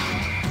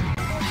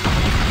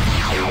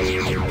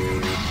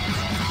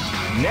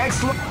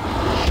 Next one.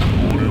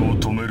 俺を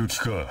止める気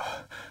か。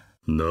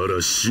な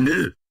ら死ね。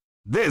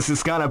 This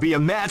is gonna be a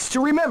match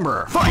to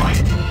remember.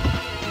 Fight!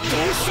 You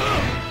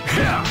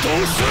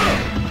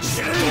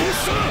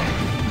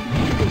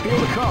can feel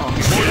the calm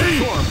before the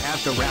storm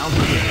after round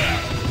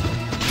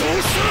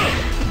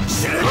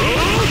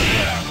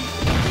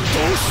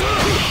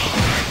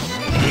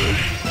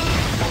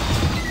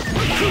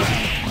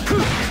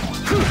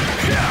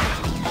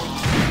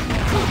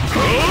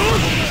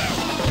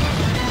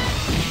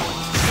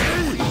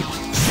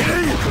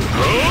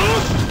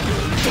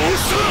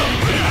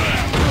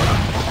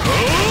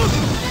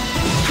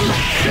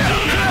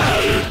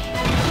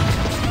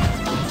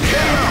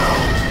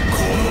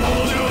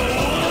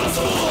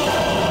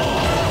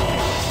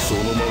そ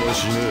のまま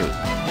死ね。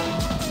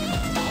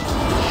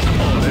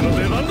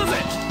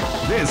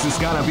 This is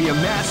gonna be a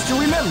match to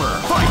remember.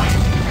 Fight!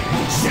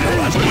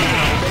 Wow,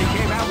 they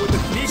came out with a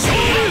sneaky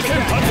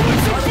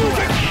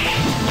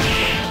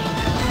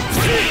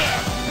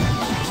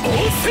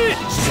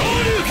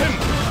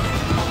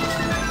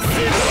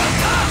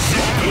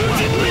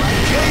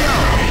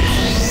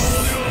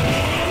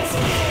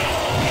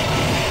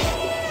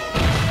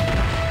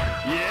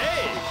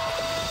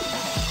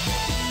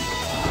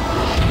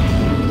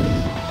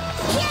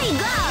Here you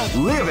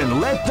go! Live and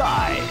let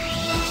die.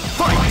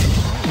 Fight!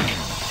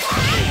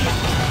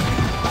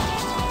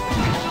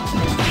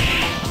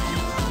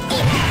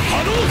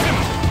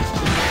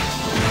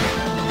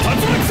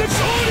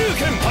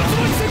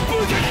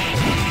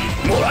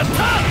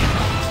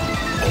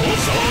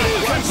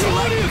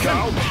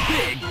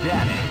 Big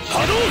damage.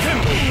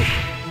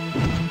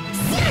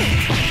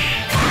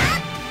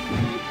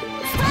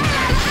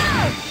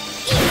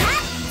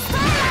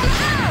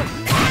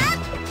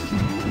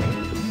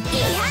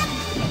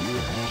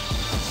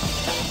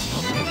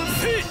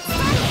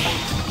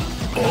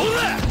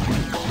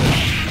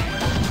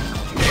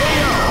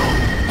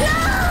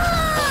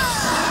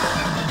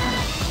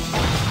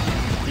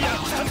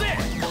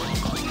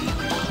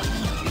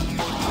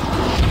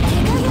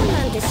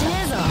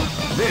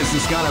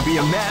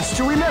 match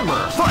to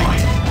remember. Fight!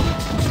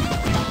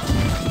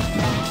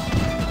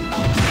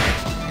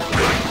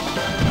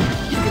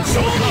 You can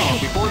show a call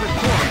before the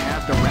form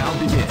as the round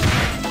begins.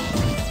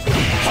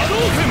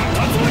 Hadouken!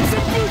 Tatsumaki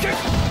Senpu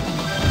Keku!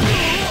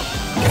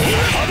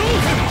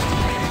 Hadouken!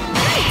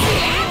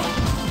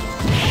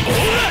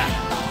 Ora!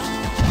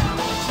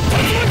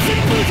 Tatsumaki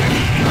Senpu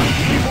Keku!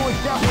 People is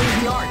definitely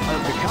the art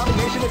of the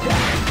combination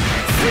attack.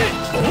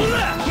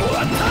 Ora!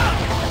 Moratta!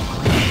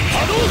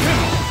 Hadouken!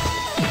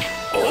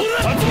 Ora!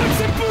 Tatsumaki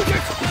Senpu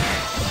Keku!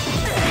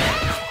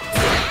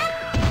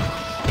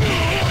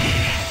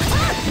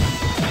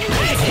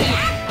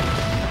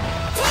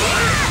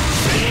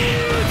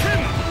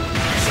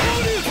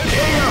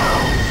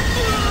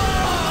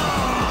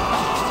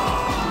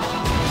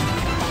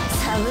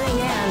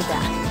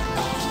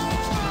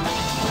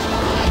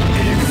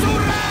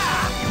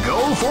 Go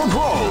for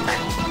broke!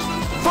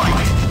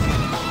 Fight!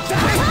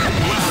 Wow,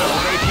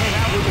 they came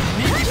out with a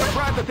sneaky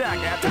surprise attack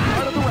at the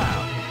start of the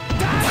round.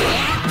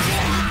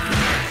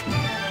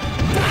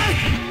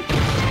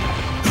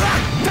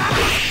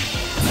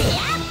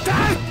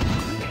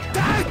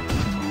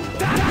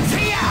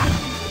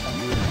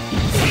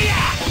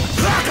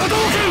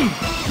 Hadouken!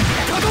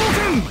 Hadouken!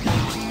 Hadouken!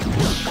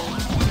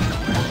 Hadouken!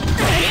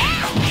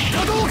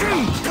 Hadouken!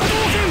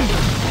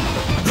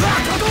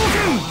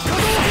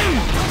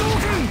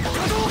 Hadouken!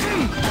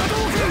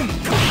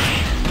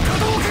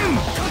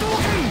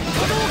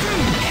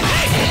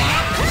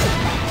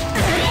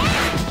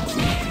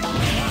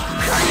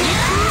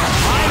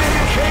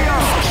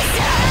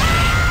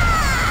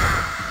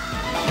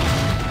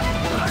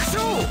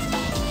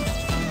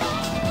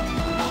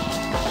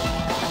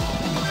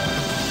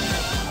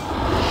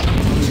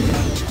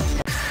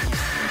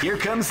 Here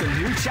comes a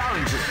new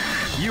challenger.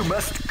 You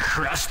must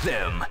crush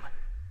them.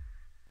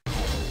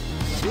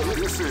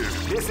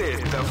 This is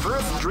the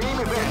first dream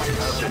event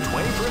of the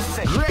 21st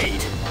century.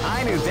 Great!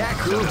 I knew that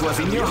groove was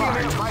in your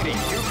heart. Fighting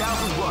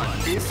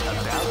 2001 is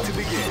about to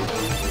begin.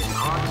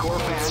 Hardcore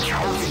fans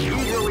have been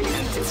eagerly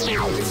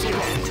anticipating this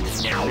event,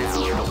 and now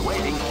the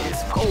waiting is.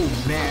 Oh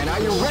man, are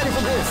you ready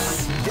for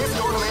this? This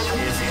tournament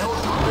is held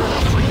under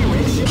the free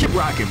ratio. Keep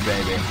rocking,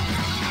 baby.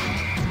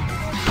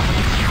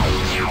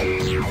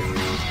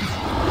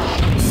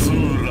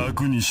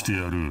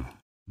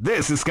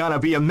 This is gonna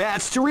be a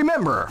match to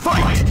remember.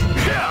 Fight!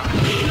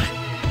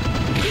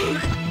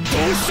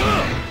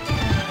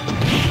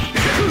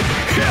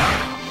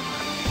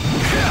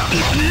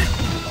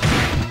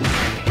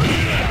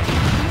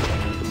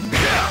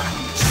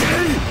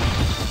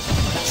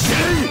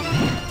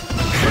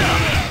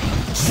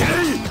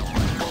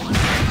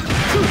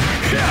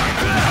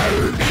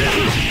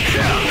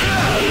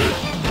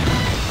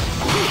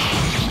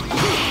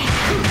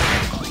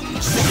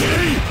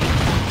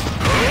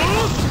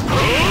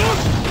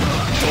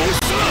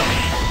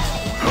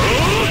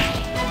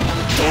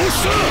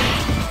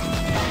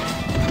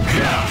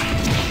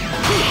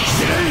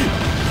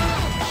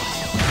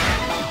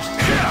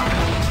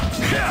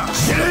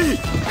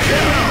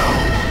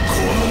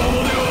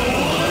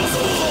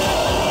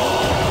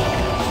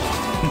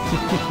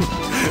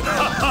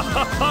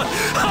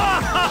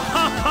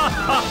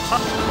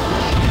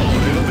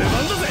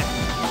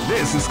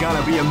 This is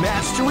gonna be a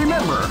match to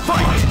remember.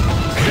 Fight!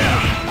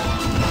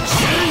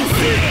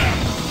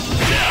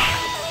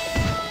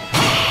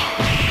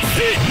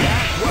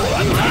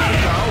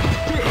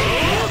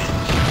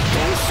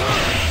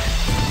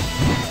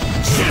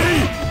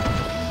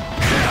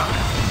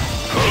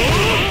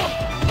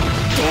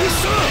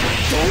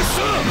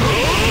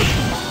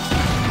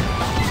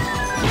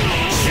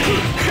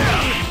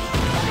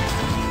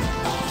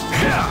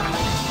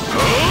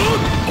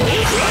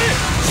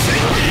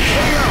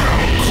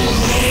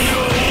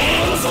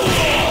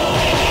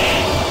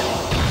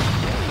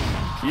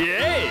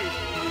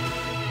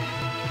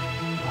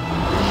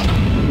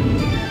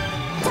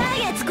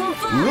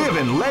 Live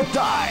and let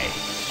die.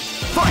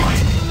 Fight!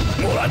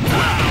 Moratta!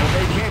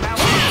 They came out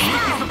with a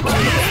sneaky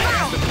surprise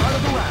at the start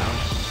of the round.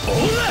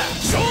 Ora!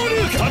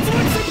 Shoryuken!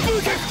 Tatsumaki Senpu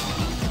Keku!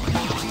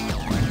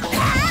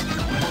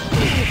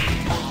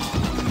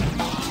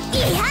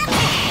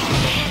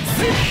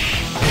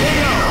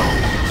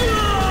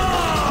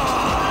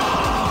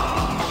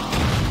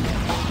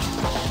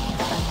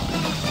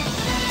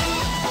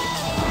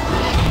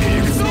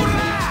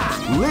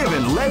 Live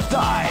and let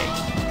die.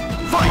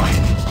 Fight!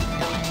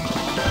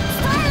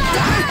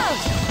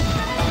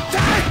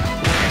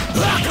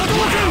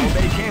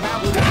 They came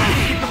out with a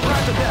sneaky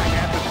surprise attack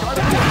at the start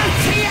of the round.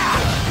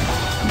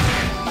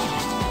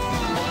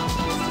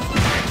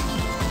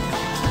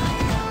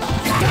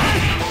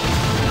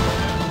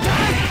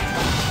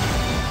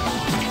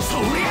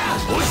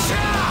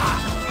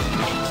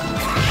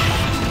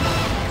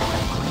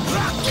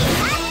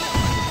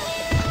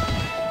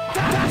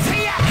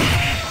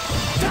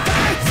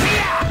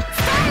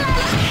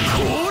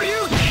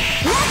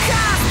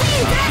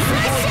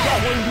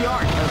 The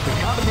art of the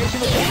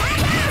combination of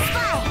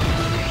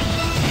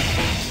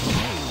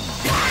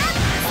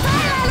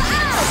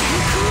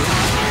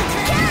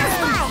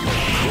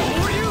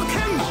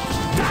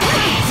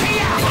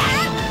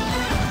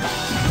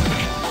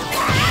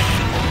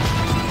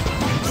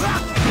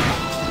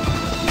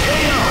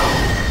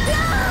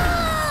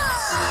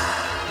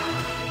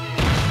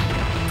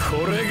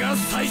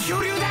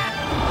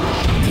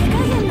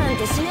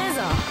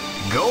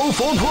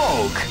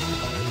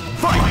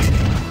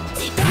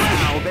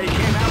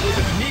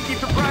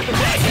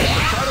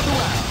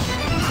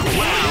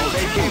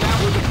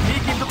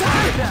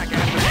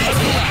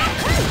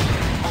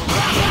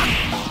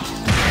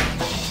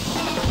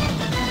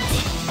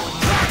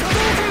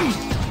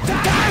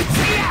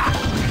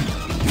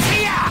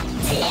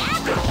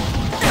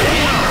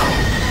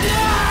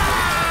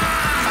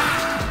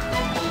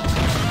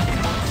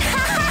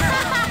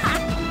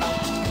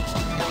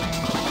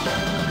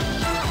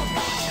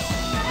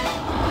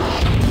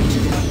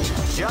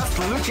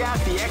at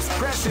the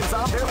expressions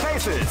on their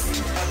faces.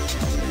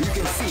 You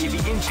can see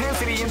the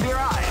intensity in their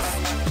eyes.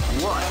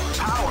 What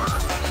power!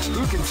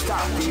 Who can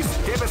stop these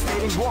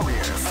devastating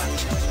warriors?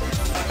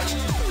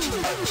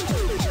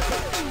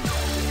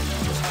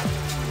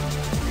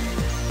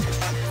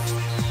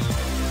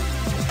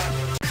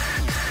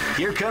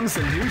 Here comes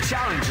a new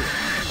challenger.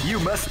 You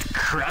must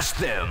crush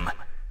them.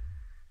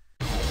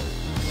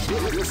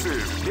 This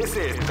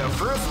is the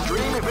first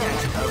dream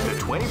event of the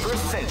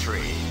 21st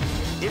century.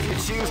 If you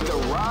choose the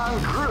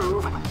wrong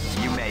groove,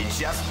 you may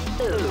just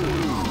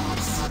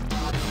lose.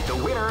 The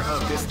winner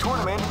of this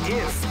tournament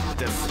is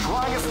the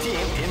strongest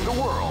team in the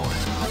world.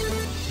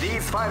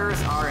 These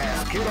fighters are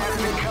as good as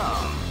they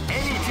come.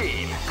 Any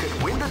team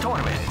could win the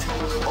tournament.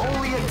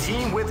 Only a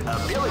team with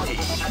ability,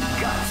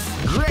 guts.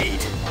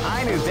 Great!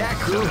 I knew that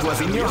groove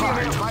was in your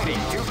heart. Fighting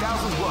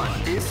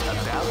 2001 is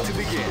about to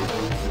begin.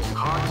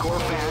 Hardcore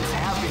fans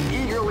have been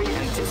eagerly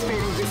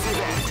anticipating this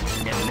event,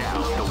 and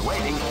now the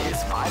waiting is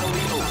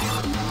finally over.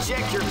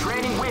 Check your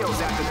training wheels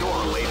at the door,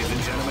 ladies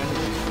and gentlemen.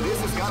 This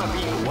is gonna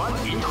be one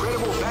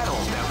incredible battle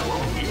that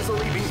won't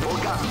easily be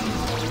forgotten.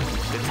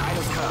 The time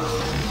has come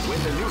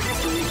when the new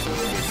history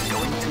is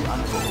going to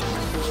unfold.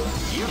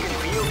 You can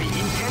feel the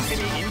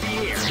intensity in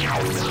the air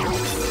as the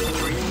hopes,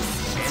 dreams,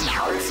 and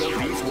hearts of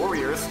these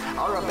warriors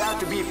are about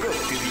to be put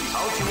to the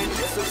ultimate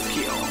test of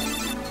skill.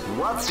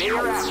 What they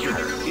are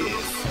after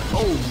is...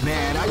 Oh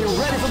man, are you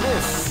ready for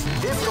this?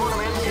 This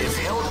tournament is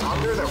held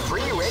under the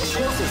free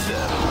ratio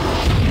system.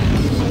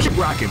 Keep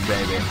rocking,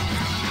 baby.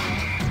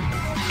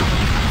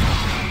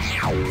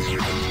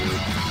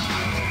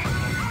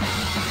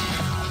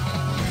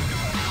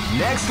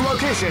 Next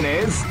location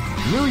is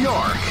New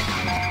York.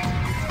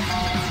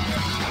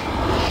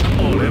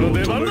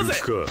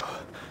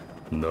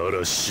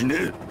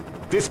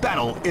 This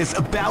battle is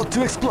about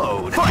to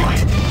explode.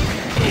 Fight!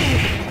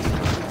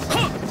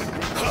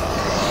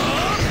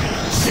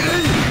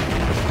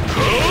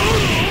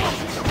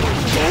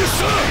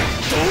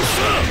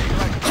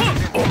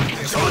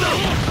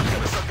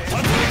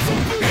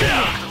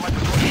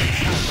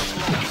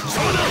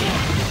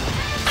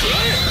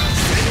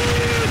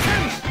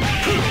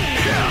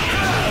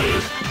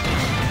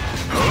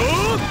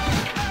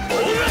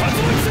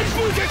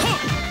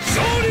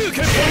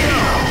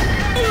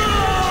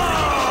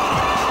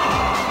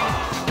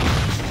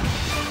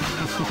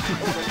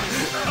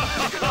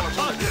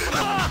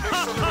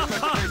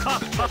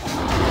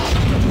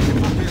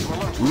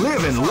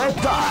 Live and let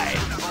die.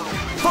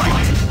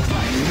 Fight!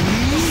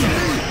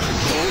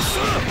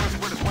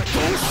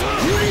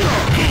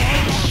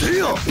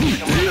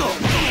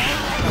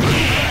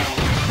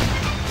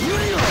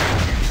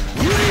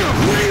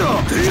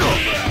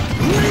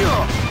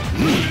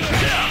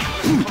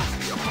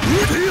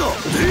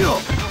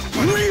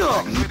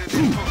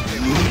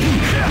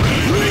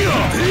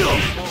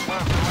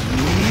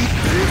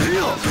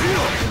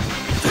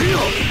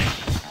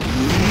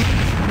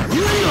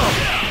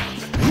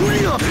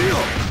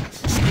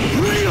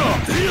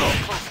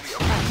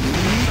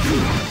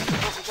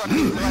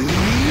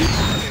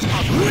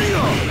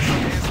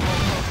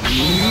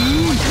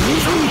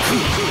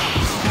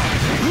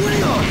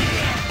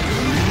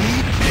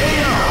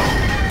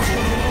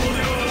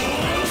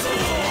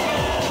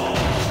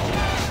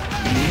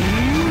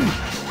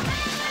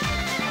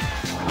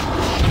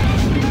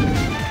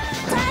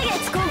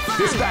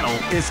 This battle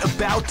is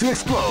about to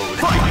explode.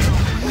 Fight!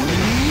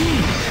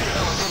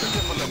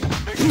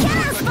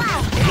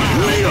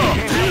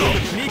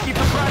 Sneaky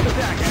surprise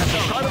attack at the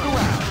start of the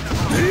round.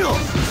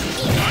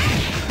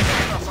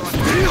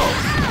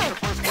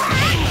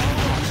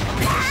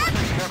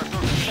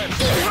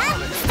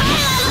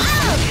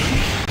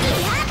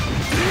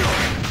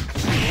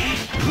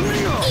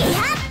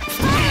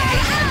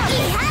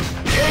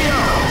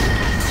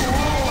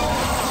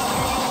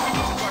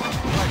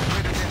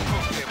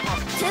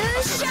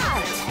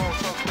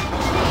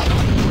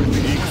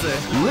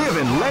 Live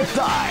and let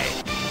die.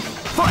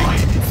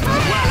 Fight!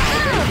 Wow,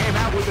 they came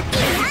out with a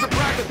sneaky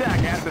surprise attack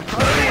at the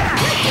start of the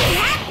round.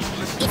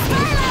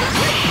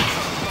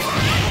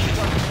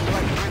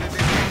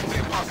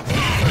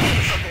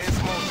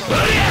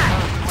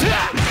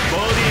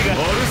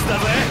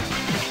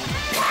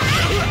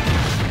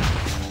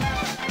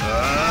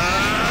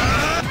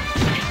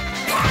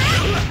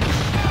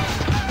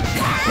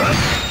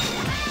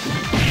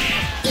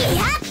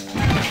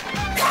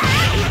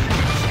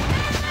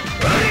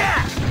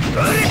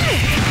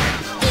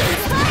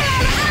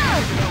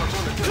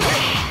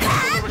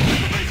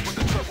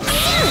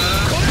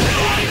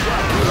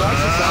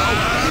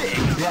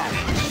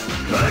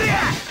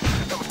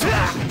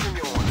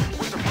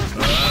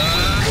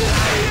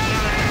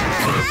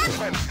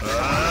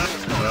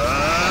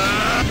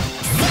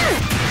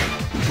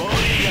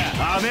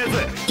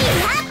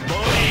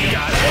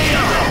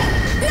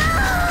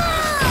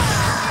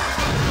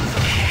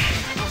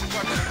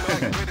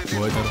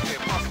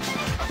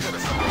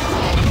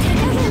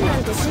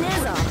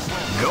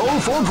 Go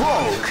for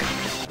broke.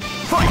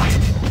 Fight!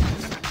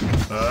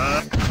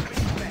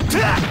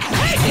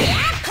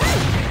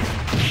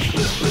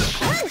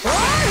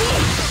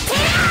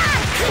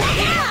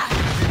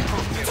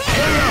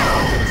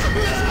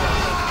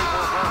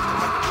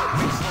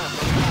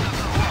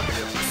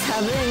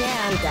 寒いね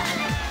あんた。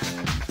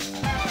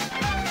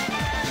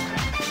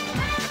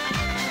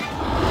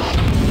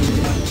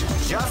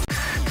Just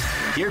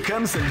here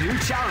comes a new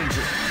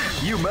challenger.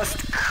 You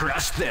must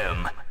crush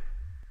them.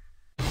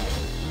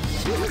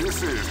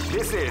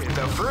 This is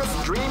the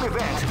first dream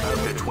event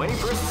of the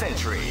 21st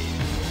century.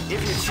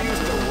 If you choose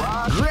the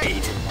wrong,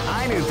 great!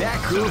 I knew that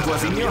groove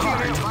was in your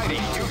heart.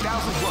 Fighting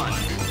 2001.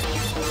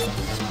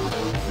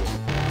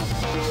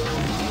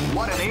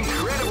 What an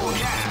incredible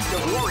cast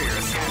of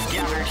warriors has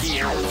gathered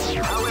here.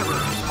 However,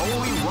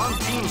 only one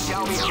team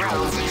shall be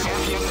crowned the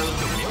champion of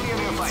the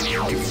Millionaire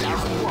Fighting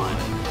 2001.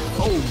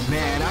 Oh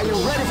man, are you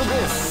ready for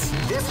this?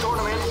 This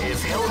tournament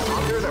is held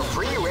under the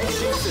free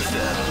ratio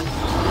system.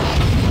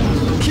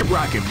 Keep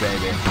rocking,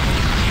 baby.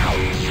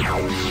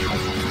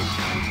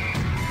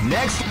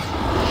 Next.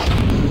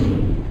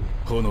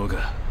 炎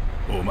が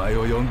お前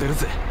を呼んでる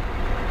ぜ。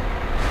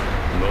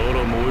な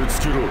ら燃え尽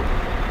きろ。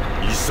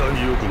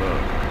潔くな。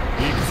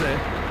行くぜ。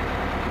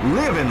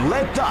Live and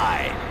let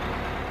die.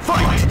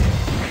 Fight.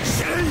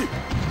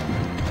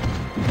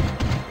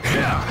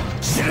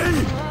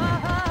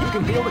 You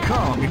can feel the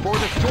calm before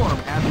the storm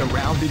as the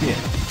round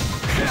begins.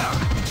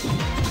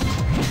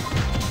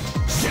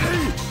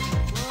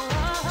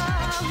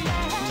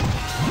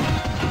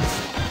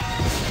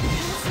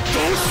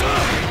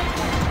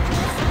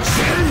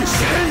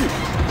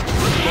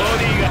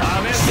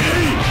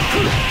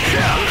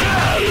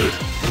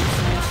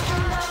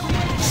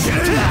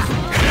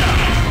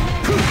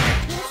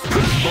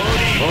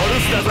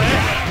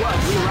 What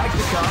we like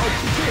to call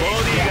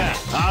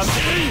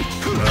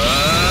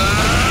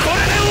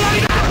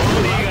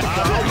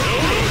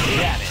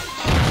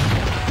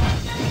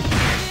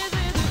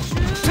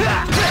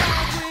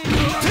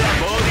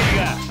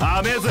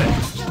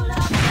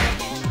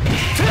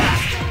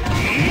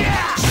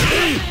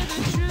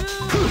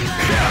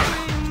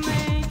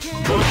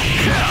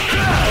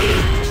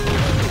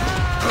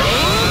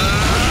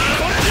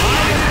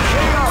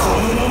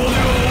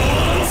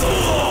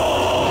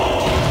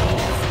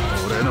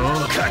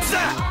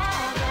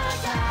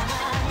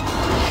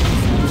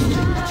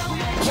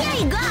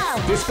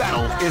This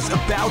battle is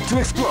about to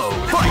explode.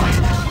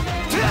 Fight!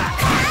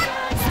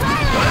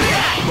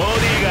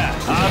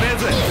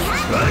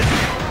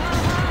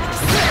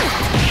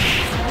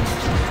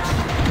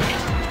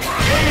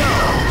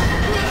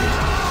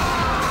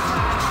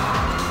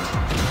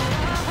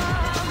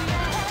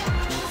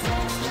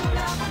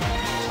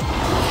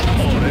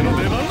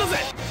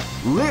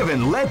 Live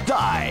and let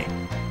die.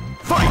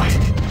 Fight!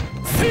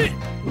 Sit!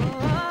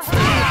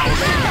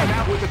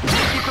 Out with a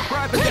tricky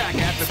surprise attack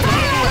at the start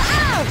of the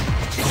round.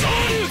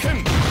 Shoryuken!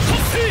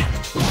 Sit!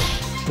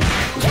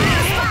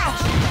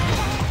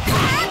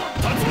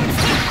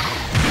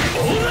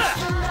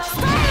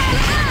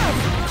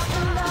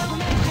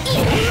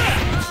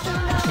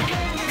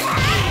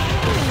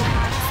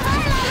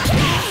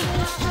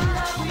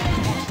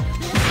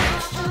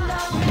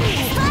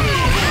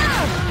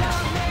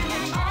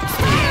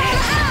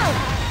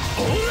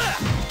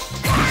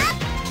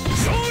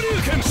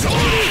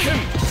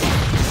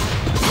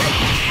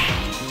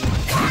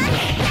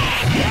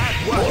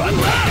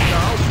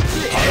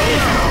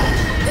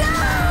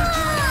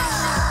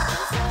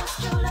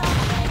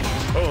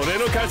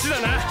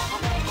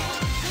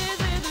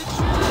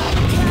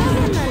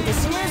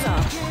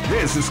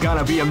 This is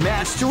gonna be a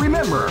match to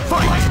remember.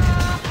 Fight!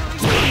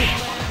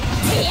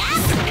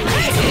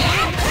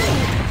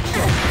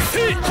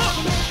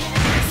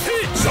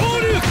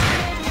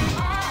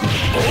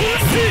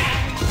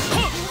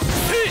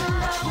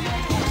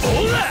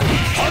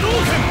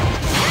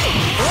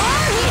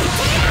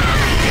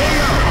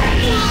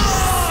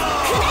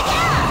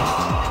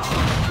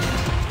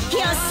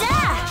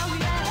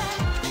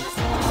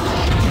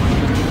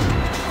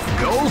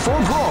 Go for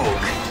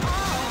broke.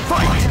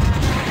 Fight!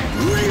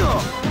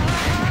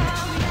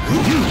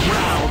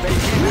 Wow, they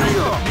came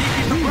out with a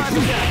sneaky surprise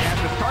attack at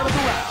the start of the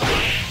round.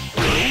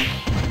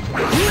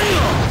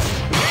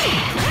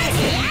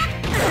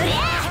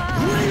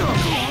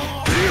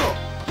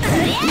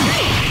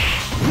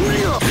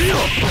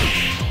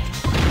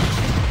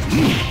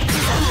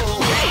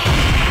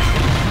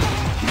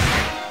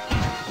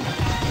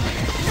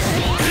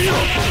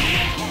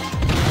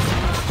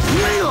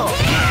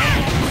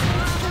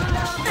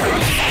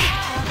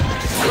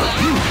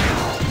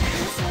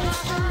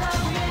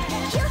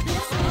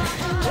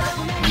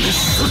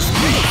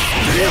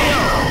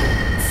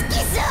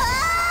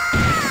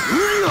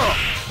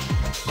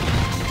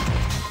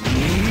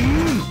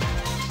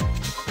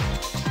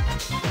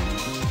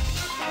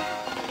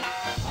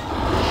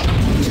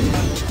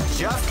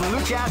 Just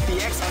look at the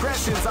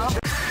expressions of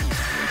it.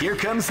 Here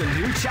comes a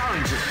new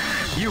challenger.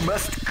 You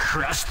must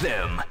crush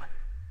them.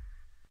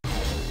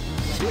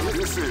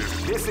 This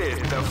is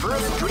the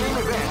first dream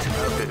event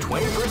of the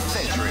 21st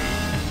century.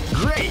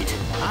 Great!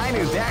 I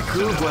knew that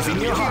groove was in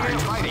your heart.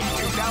 Fighting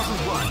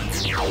 2001.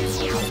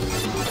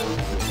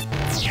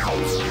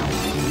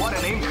 What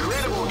an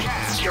incredible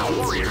cast of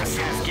warriors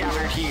has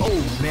gathered here.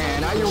 Oh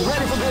man, are you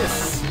ready for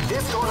this?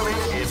 This tournament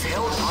is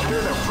held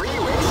under the free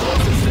ratio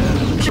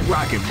system. Keep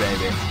rocking,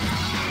 baby.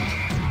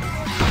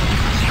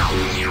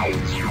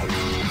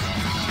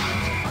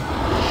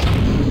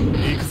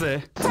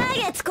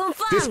 Targets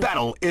confirmed. This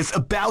battle is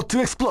about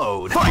to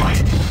explode.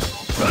 Fight!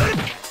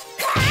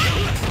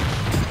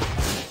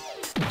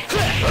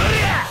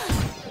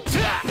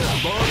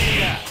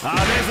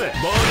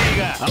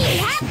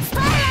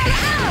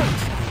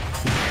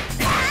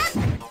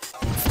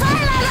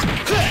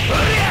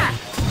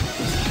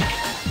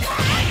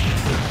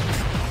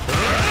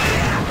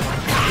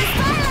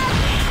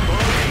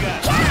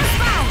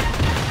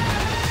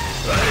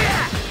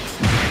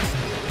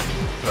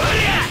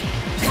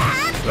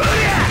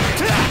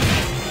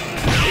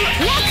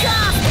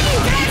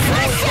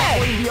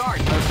 The art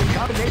of the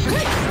combination.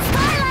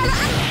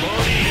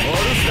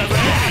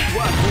 That's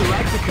what we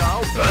like to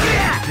call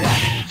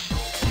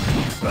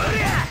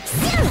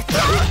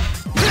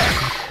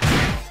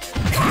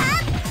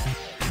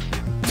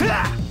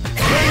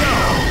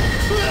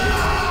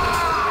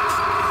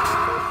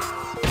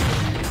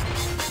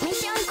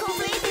Mission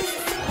completed.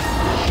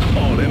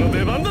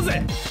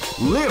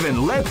 live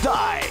and let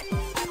die.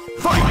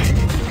 Fight!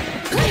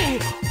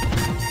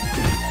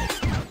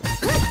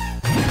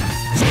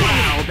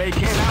 Wow, they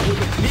came out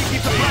with a sneaky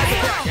surprise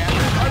attack at the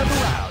start of the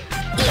round.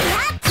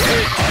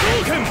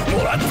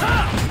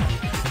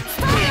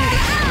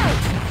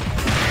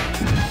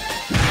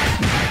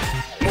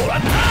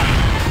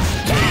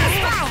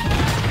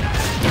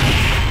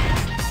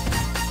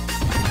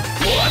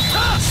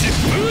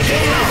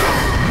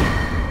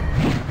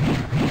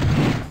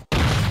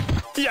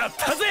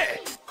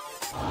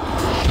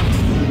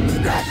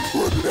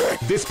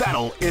 This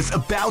battle is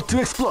about to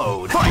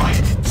explode.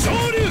 Fight!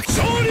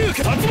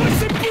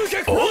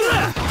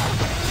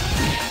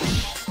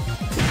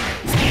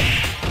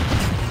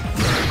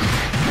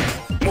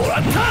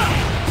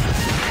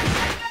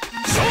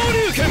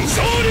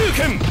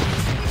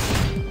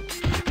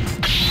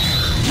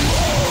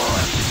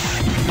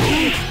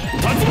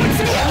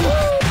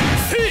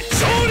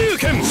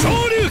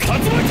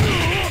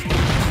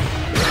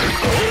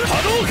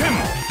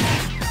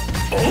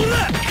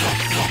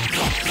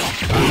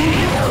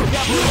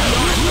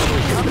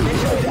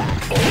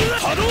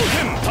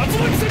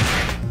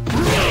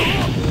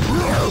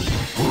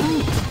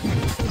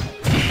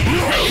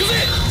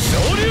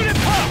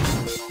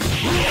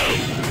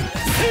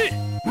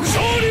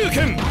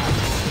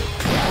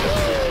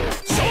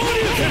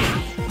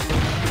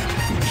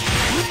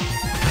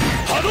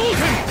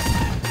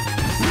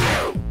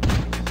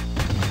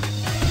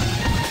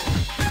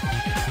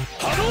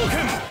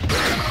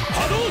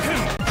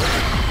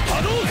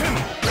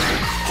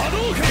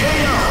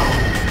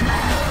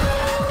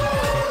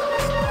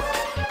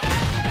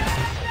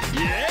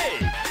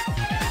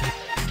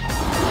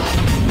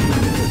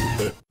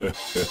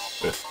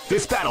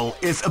 This battle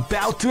is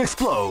about to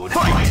explode.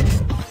 Fight!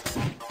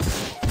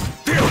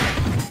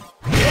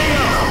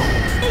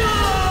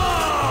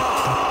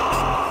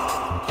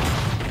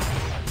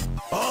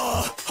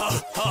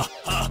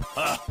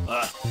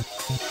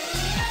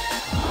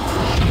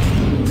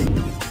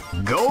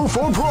 Go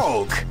for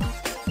broke.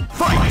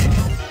 Fight!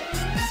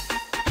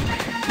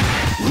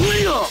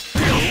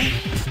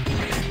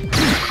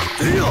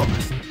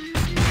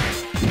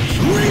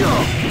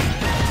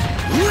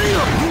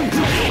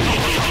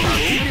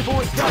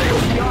 Beautiful example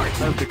of the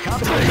art of the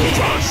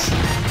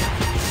combination.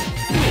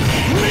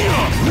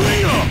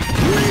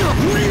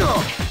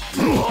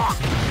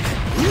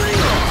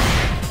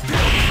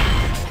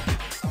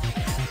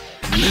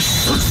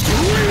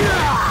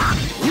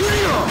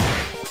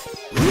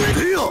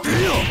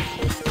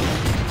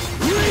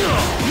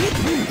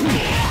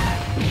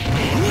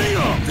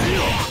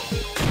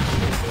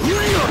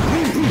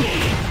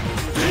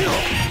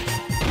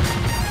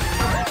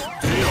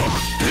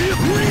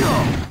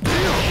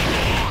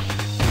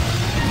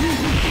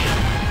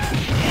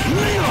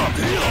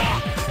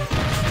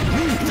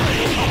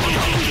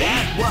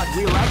 That's what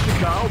we like to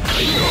call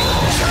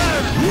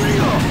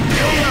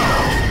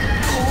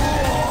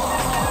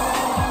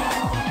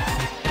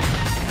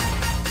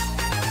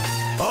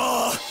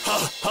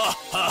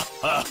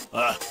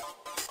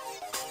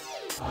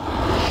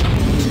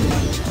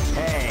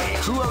Hey,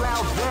 who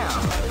allowed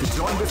them to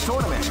join this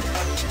tournament?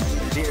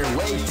 They're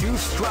way too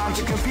strong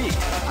to compete.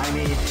 I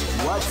mean,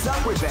 what's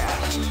up with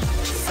that?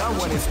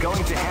 Someone is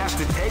going to have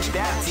to take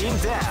that team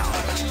down.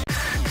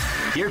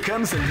 Here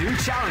comes a new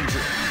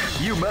challenger.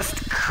 You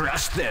must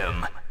crush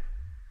them.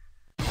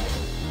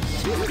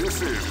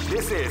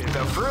 This is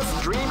the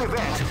first dream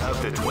event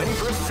of the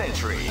 21st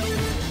century.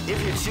 If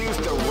you choose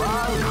the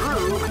wrong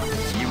group,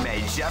 you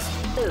may just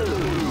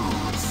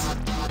lose.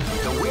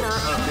 The winner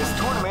of this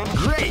tournament,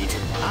 great!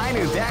 I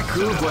knew that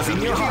group was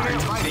in your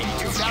heart. Fighting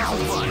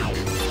 2001.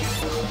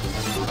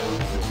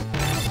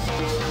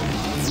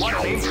 What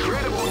an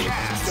incredible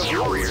cast of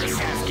warriors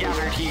has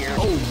gathered here.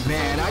 Oh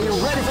man, are you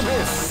ready for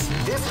this?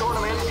 This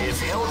tournament is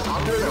held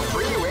under the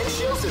free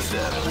ratio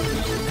system.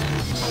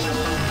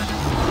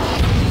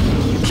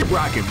 Keep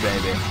rocking,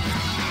 baby.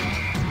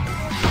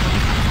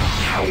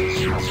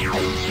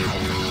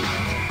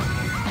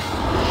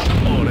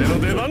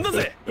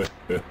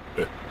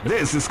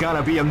 This is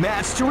gonna be a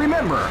match to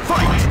remember.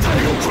 Fight!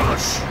 Tiger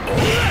Crush!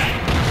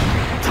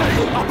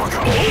 Tiger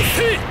Uppercut!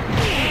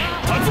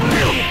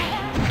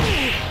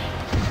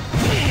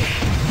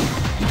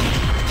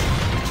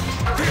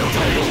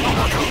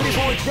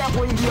 Before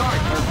exampling the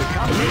art of the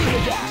combination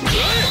attack.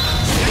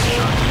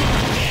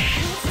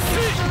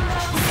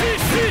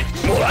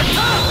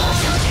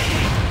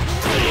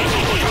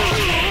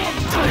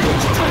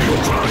 Tiger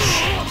Crush!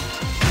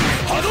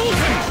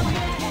 Hadouken!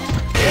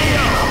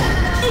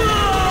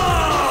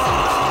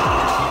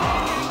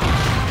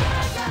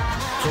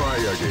 Try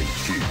again,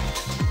 Chief.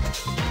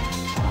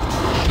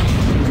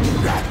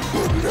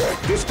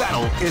 This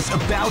battle is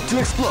about to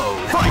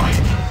explode. Fight!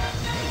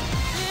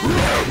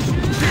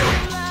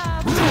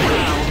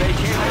 Wow, they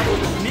came out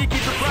with a sneaky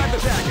surprise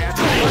attack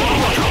after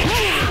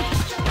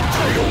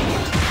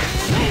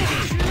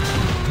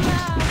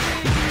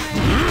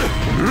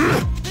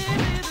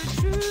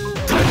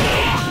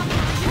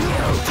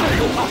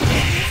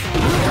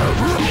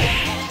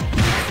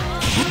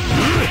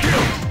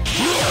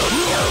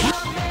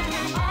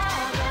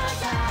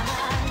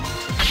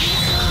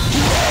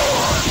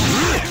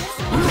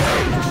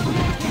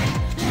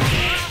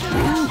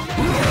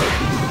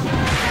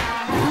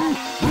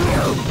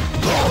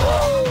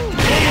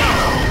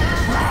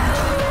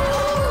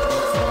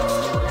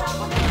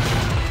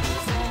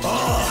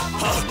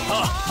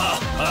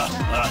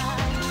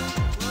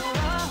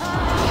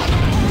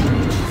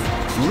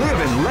live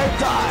and let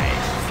die.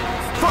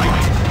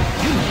 Fight!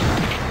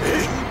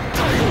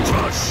 Tiger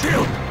Crush!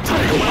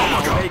 Tiger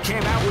Uppercut! They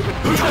came out with a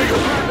Tiger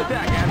surprise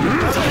attack after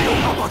Tiger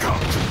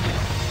Uppercut!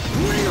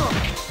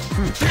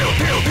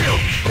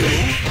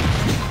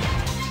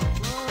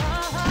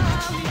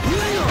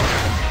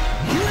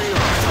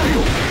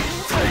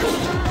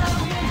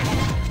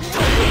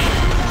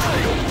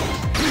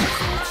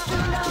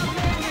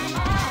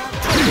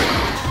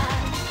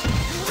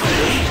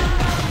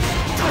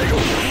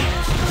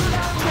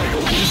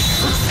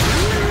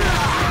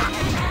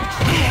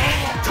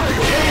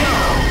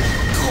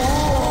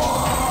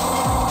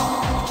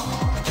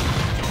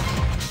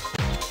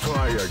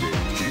 Try again,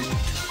 Chief.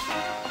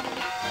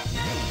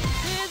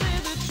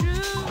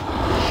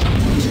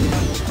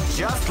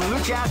 Just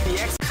look at the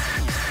X.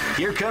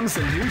 Here comes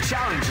a new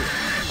challenger.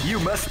 You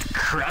must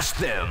crush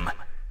them.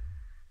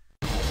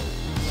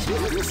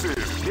 This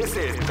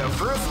is the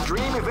first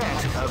dream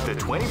event of the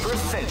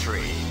 21st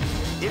century.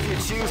 If you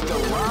choose the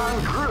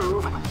wrong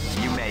groove,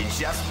 you may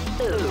just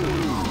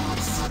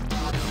lose.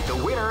 The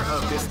winner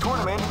of this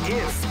tournament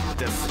is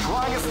the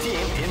strongest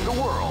team in the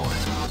world.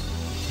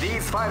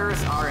 These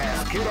fighters are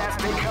as good as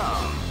they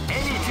come.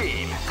 Any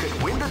team could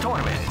win the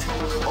tournament.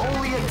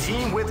 Only a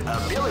team with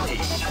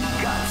ability,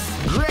 guts.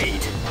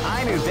 Great!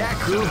 I knew that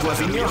groove was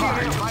in your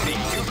heart.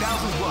 Fighting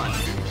 2001.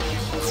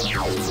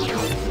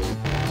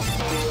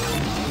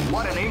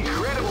 What an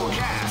incredible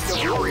cast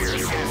of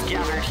warriors has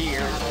gathered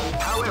here.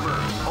 However,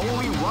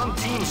 only one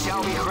team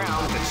shall be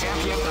crowned the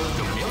champion of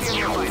the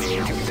Millionaire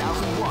Fighting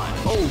 2001.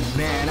 Oh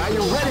man, are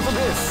you ready for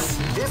this?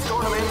 This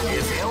tournament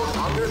is held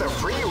under the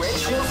free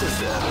ratio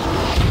system.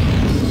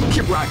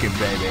 Keep rocking,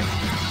 baby.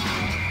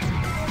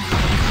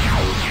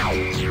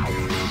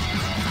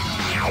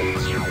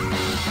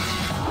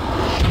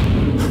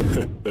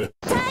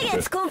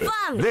 Targets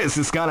confirmed! This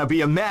is gonna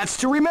be a match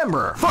to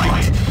remember.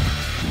 Fight!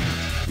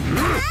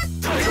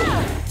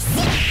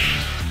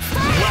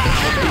 Wow,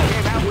 they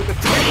came out with a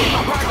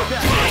surprise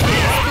attack.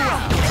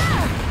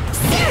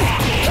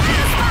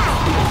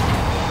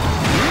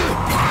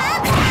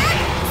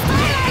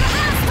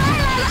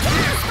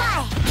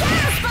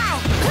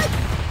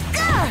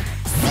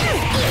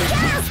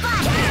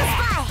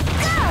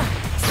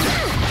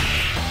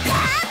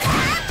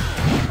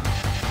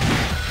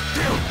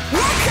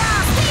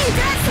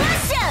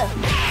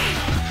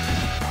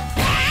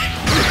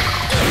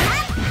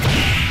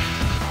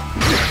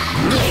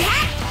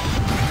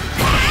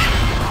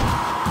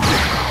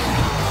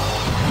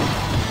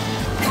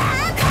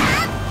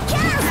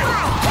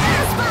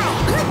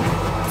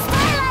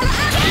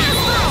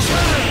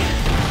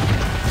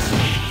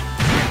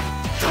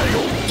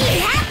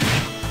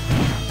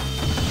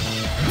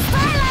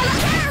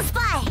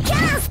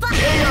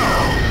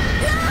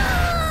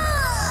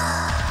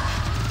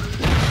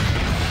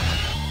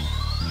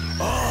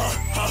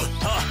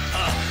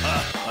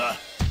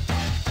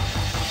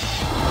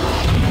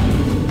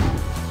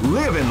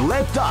 Live and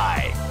let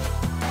die.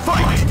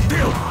 Fight!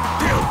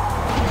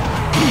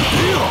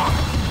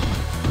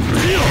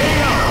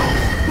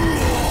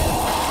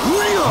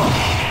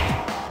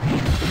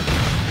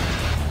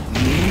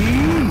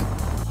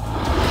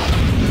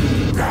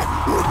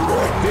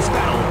 This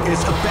battle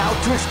is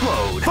about to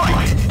explode.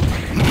 Fight!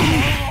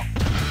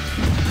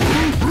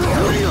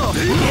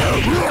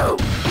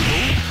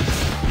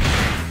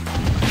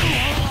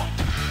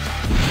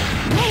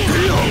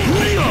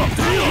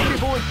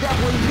 People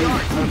exampling the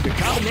art of the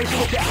combination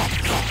attack.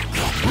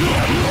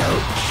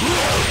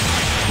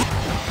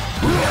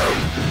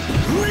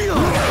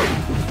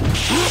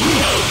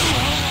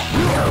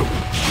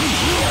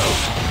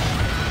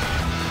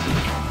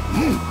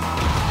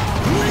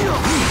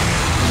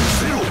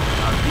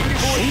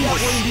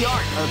 The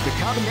art of the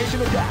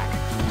combination attack.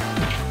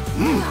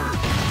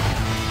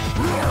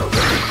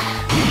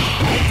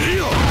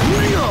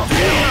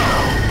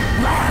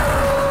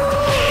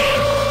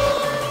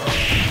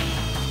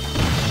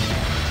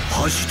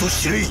 箸と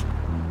知れ。 Here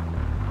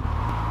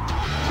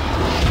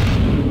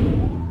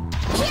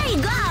you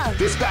go!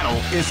 This battle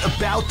is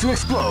about to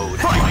explode.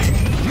 Fight! Wow,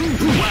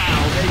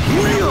 they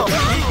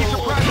get the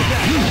surprise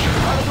attack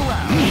out of the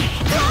round.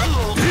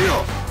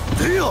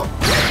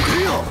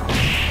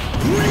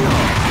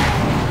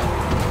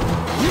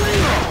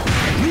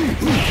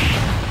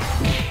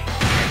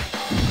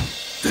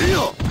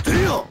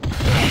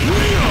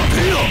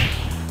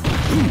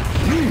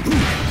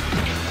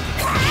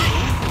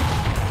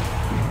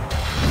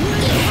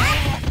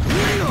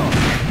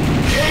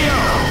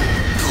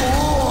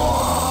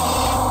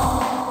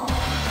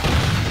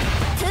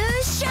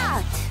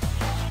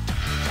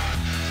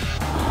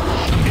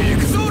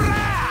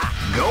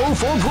 Go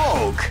for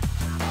broke!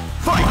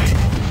 Fight!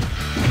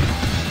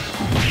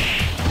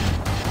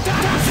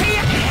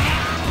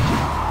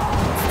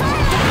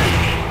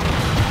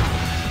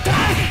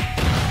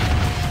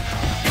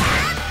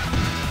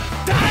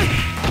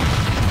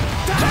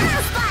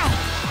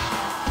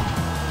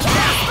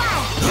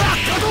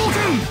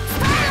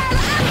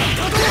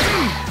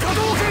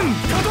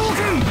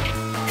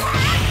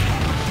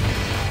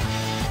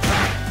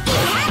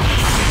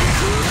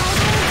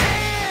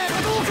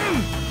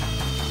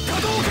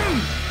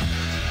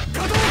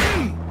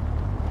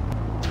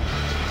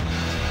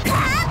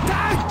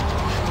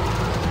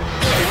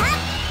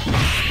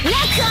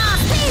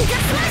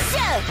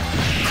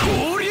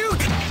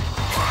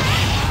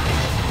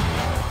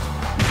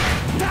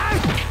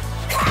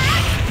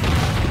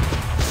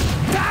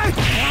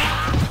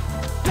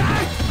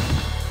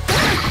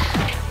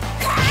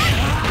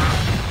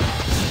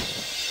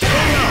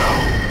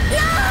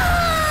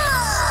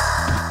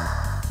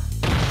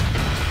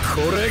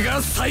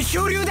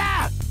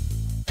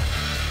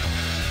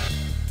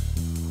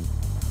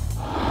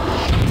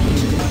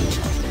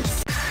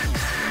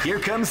 Here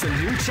comes a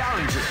new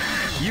challenger.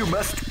 You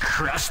must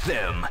crush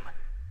them.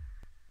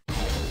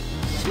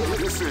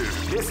 This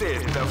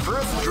is the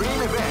first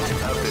dream event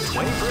of the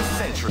 21st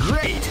century.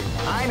 Great!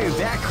 I knew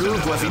that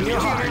groove was in your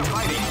heart.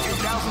 Fighting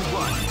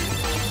 2001.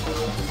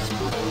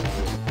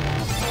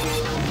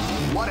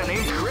 What an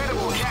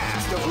incredible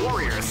cast of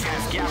warriors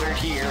has gathered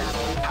here.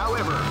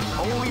 However,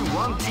 only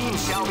one team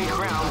shall be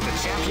crowned the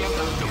champion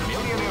of the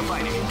Millionaire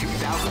Fighting in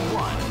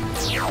 2001.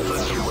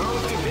 But the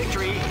road to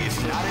victory is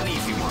not an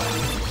easy one.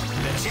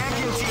 The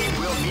champion team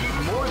will need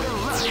more than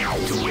luck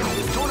to win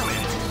this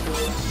tournament.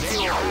 They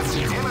will have to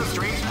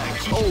demonstrate a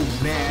key. Oh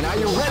man, are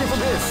you ready for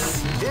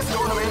this? This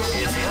tournament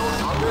is held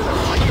under the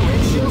free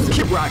ratios.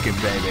 Keep rocking,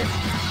 baby.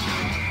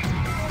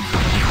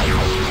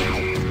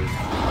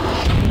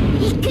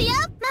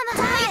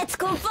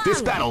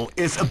 This battle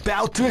is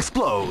about to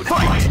explode.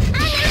 Fight!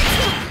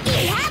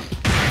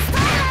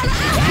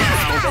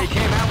 Now they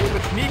came out with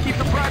a sneaky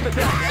surprise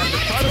attack at the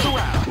start of the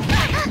round.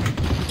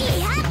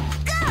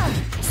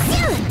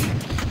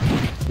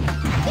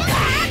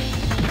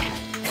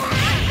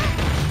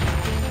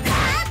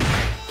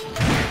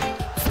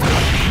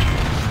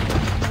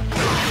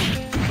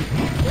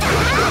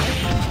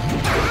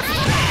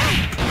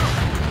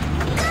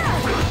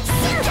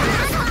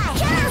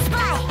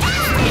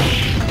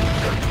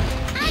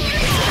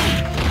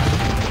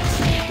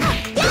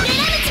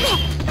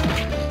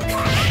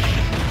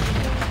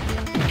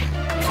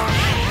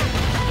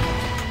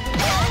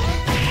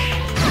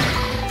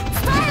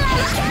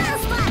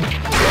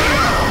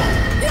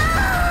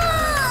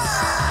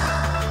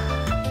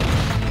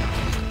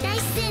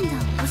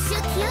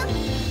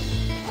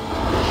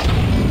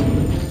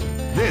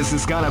 This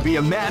is gonna be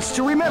a match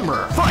to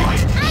remember.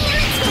 Fight!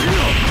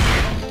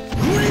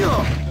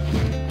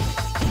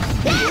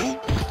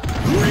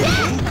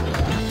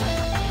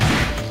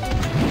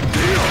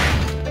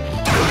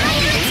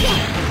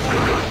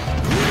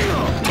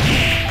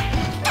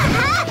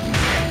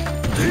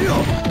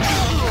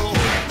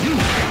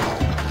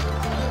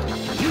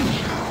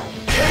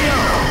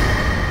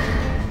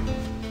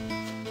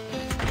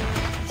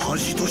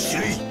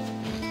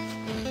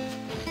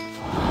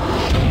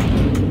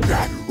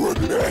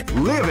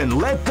 Live and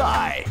let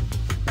die.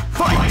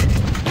 Fight!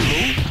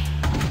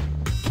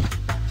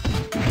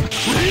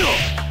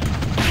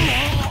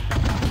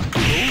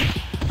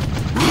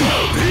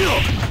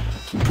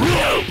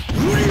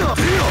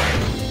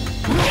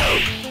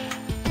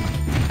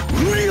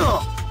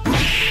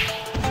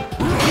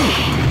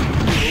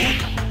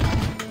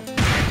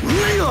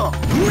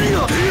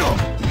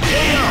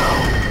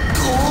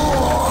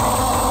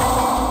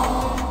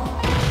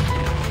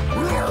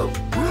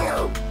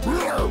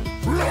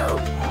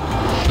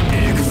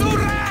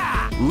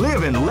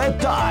 Live and let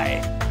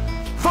die.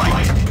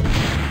 Fight!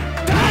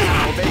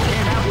 Now they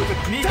came out with a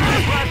sneaky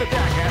surprise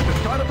attack at the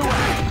start of the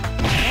round.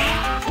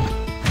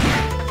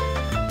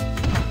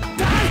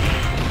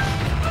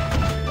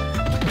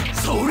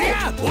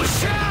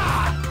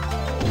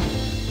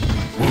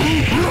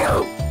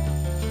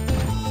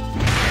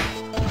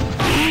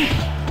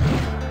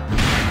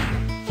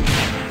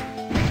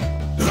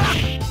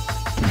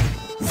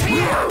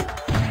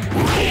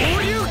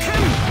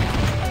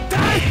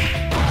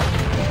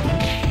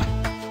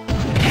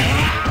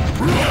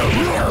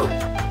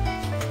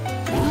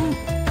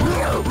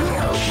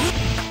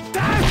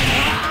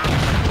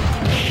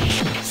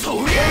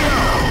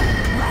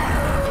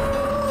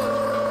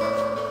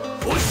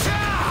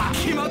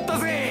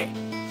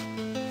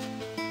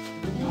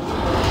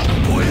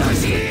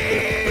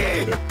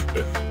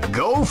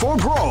 for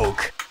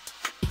broke.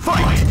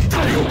 Fight!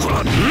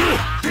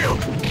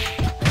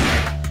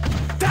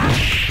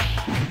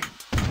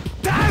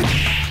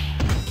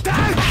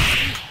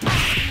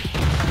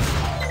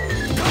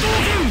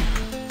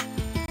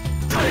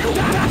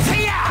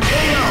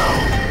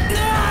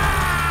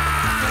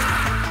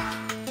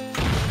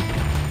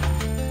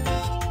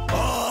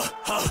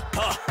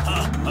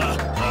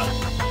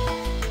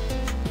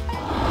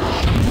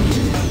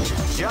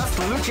 Just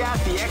look at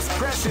the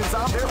expressions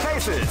on their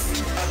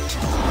faces.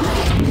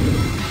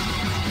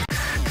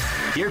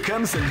 Here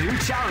comes a new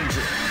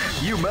challenger.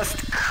 You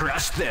must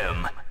crush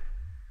them.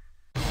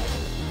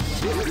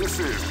 This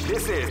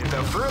is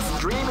the first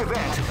dream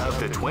event of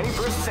the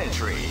 21st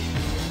century.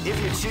 If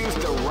you choose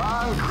the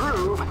wrong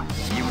groove,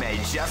 you may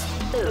just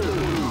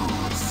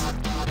lose.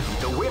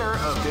 The winner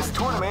of this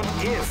tournament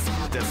is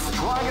the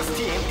strongest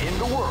team in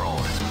the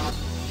world.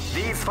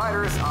 These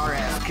fighters are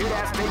as good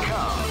as they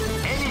come.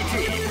 Any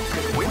team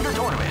could win the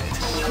tournament.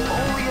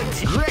 Only a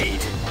team.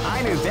 Great!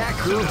 I knew that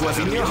groove was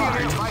in your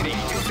heart. Fighting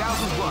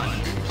 2001.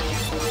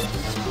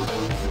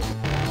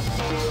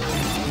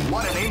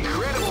 What an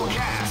incredible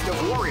cast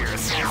of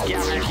warriors has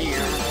gathered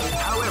here.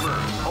 However,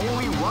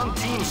 only one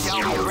team shall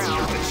be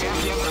crowned the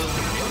champion of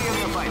the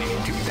Millionaire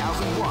Fighting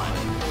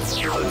 2001.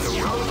 On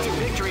the road to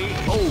victory.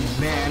 Oh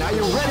man, are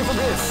you ready for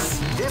this?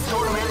 This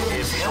tournament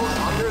is held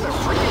under the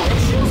free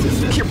ratio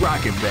system. Keep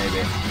rocking,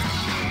 baby.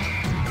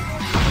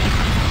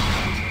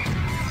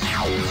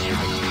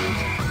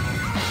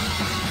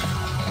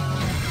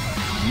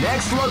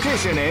 Next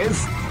location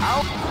is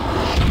out.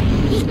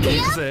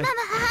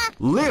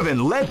 Live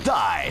and let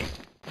die.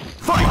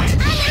 Fight!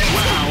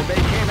 Wow, they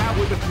came out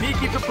with a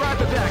sneaky surprise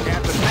attack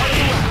at the start of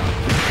the round.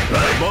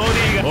 ボデ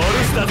ィが下ろ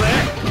したぜ。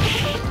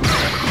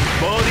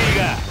ボディ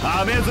が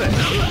はめぜ。ボ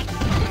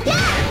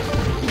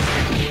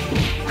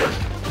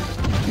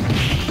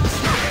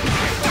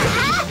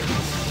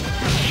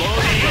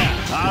ディ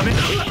がはめ。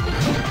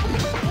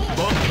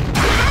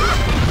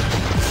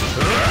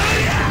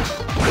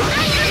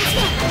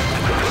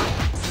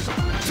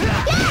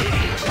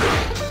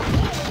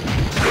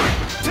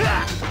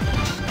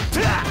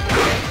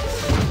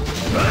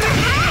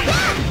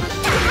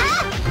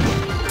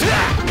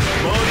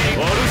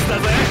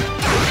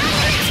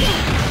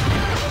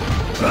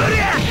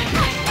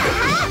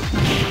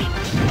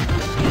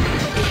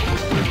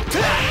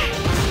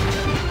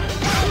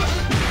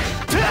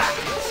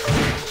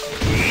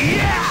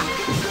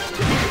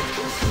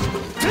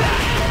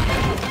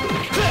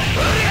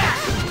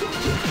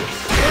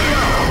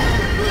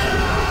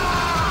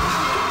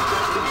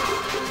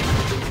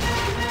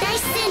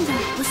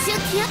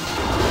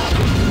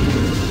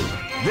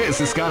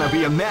This is gonna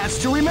be a match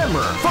to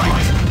remember.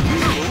 Fight!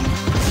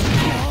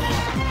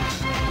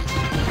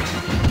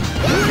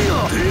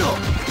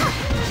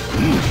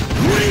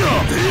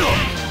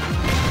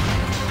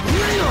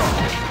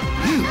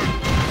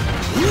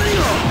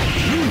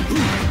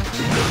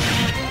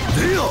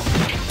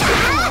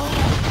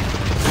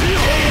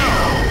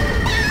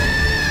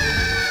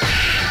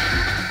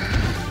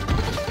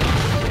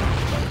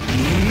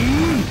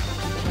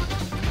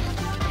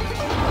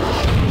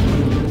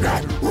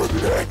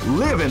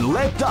 Live and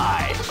let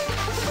die.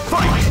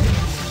 Fight!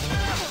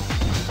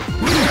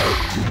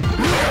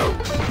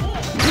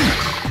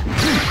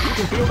 You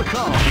can feel the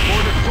calm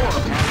before the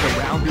storm as the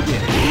round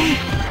begins.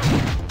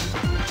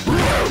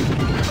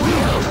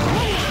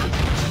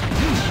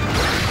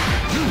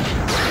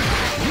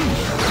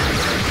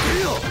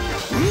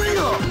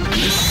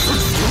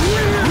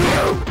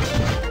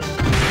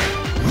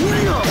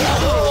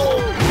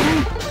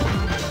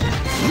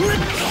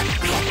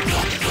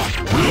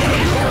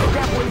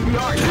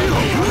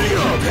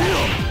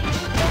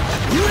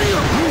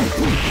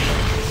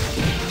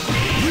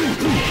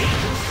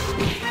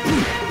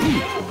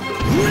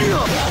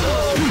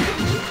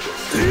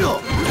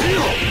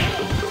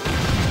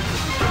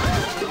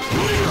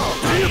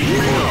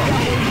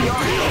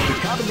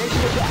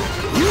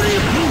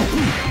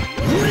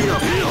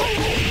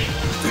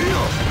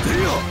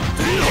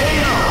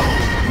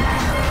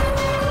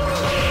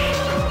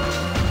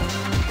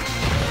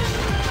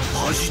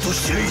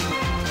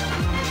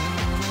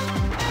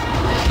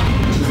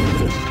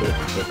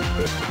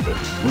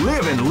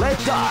 Live and let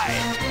die.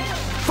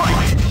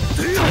 Fight!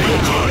 They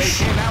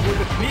came out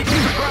with a sneaky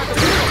surprise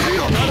attack at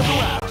the start of the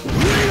round.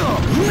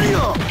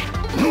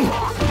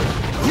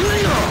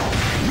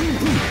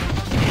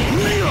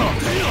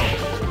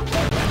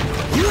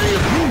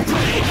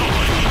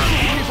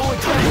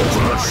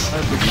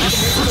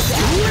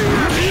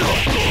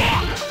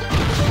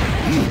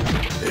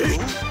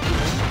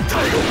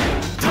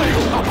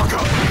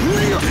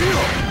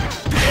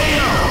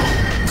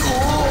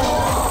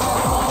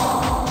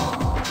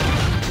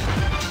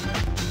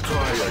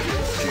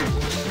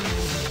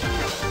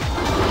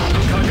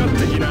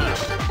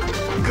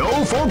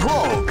 Go for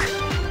broke!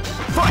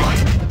 Fight!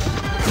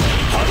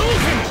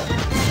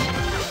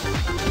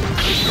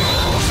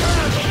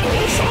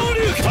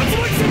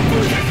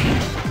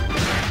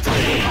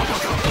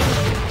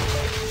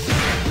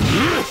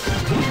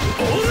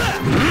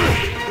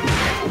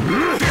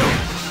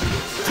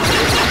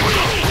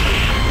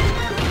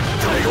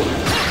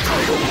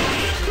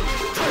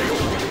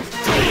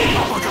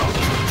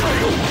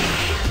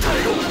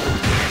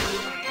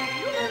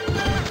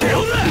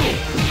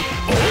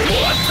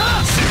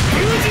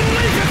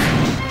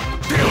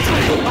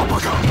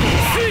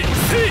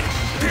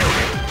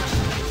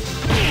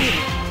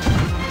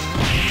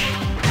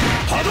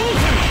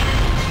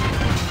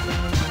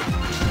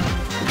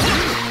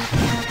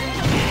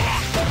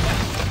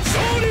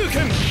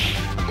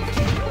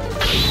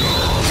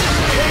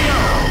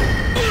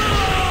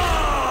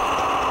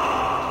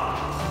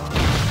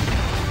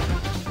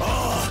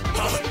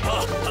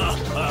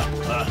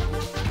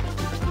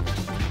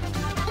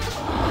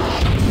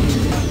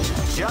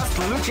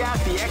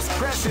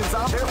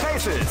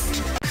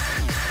 faces.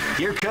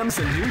 Here comes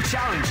a new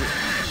challenger.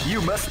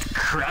 You must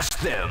crush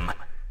them.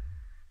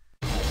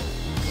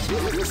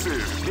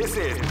 This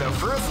is the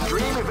first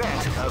dream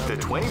event of the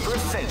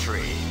 21st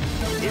century.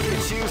 If you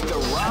choose the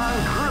wrong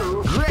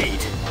groove,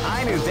 great!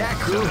 I knew that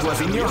groove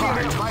was in your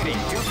heart. Fighting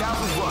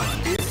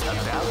 2001 is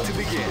about to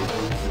begin.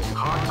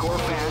 Hardcore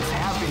fans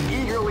have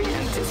been eagerly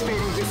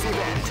anticipating this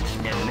event,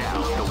 and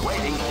now the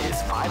waiting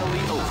is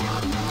finally over.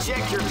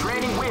 Check your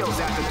training wheels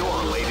at the door,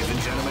 ladies and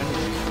gentlemen.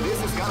 This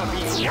is gonna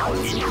be one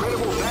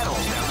incredible battle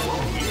that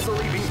won't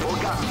easily be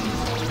forgotten.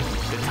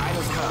 The time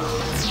has come.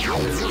 The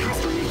new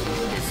history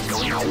is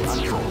going to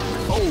unfold.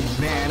 Oh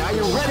man, are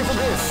you ready for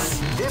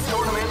this? This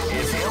tournament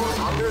is held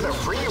under the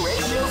free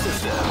ratio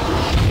system.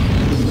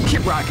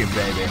 Keep rocking,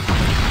 baby.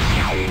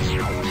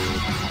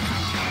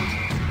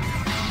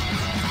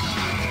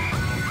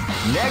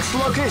 Next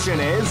location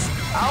is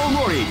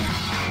Aomori.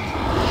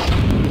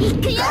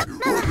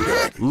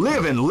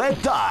 Live and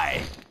let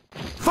die.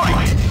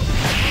 Fight!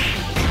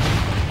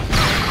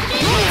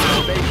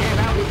 They came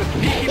out with a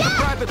sneaky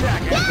surprise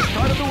attack at the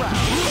start of the round.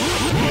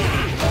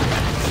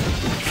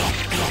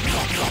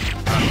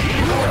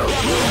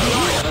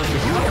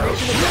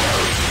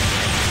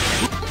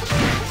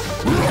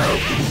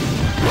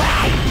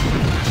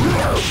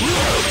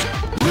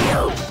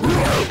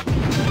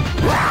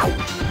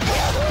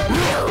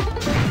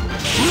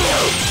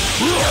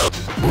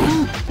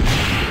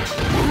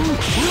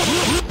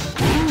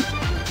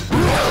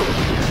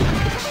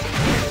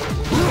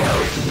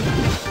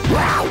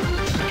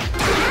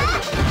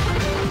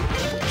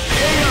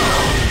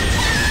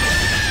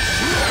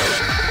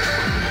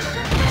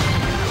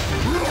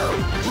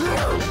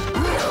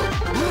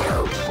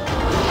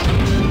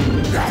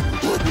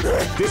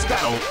 This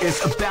battle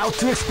is about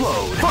to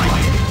explode. Fight!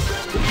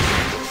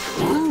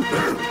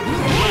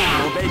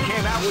 Wow, they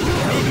came out with a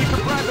sneaky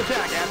surprise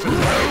attack after the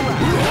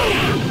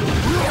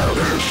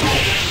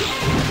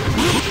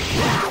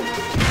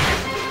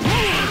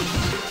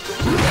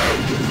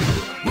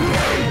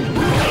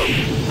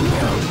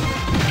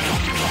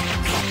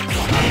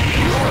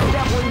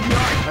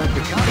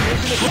the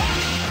combination attack.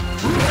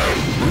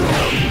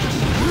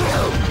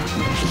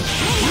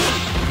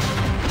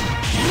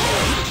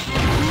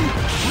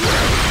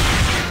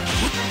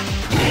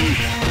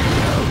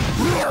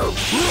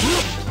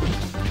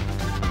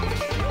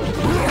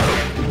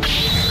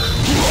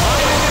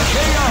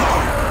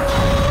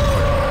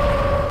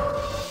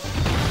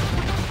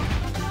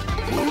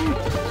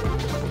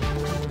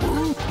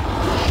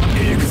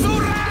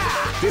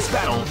 This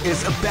battle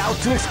is about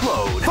to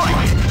explode. Fight!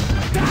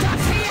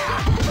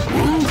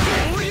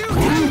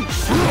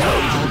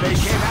 Wow, they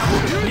came out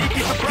with a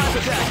sneaky surprise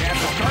attack at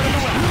the start of the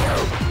round.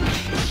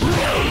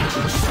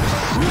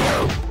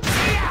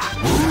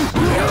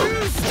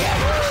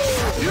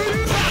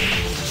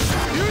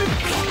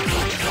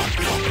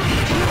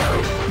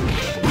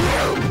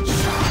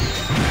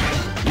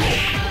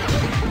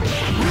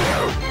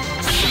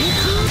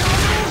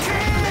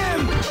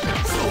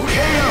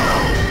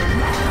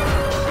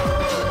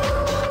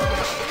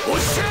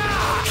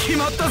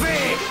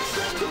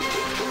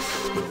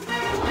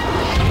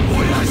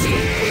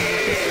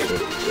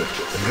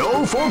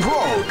 Go for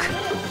broke!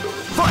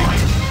 Fight!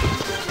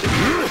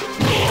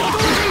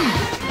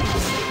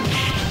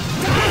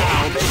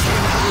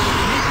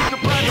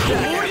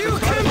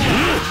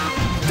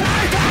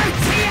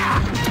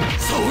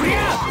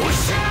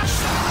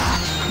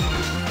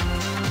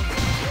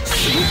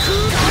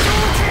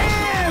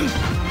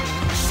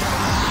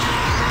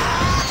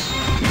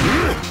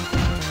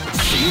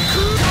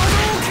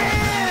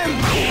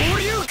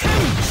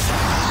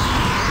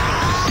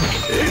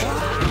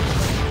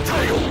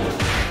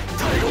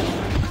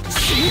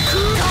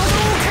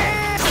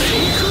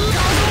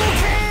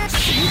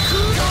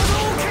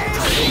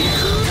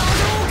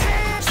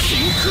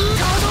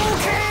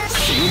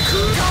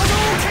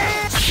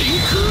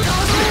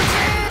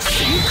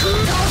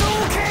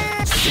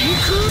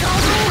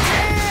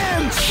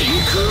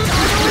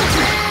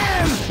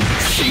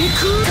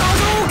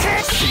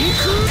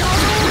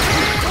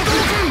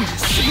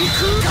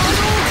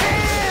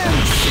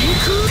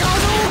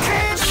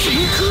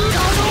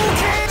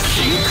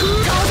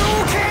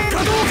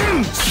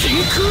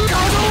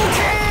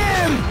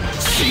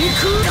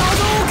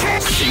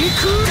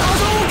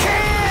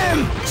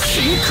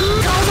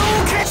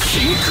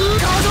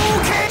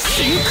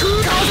 Shinku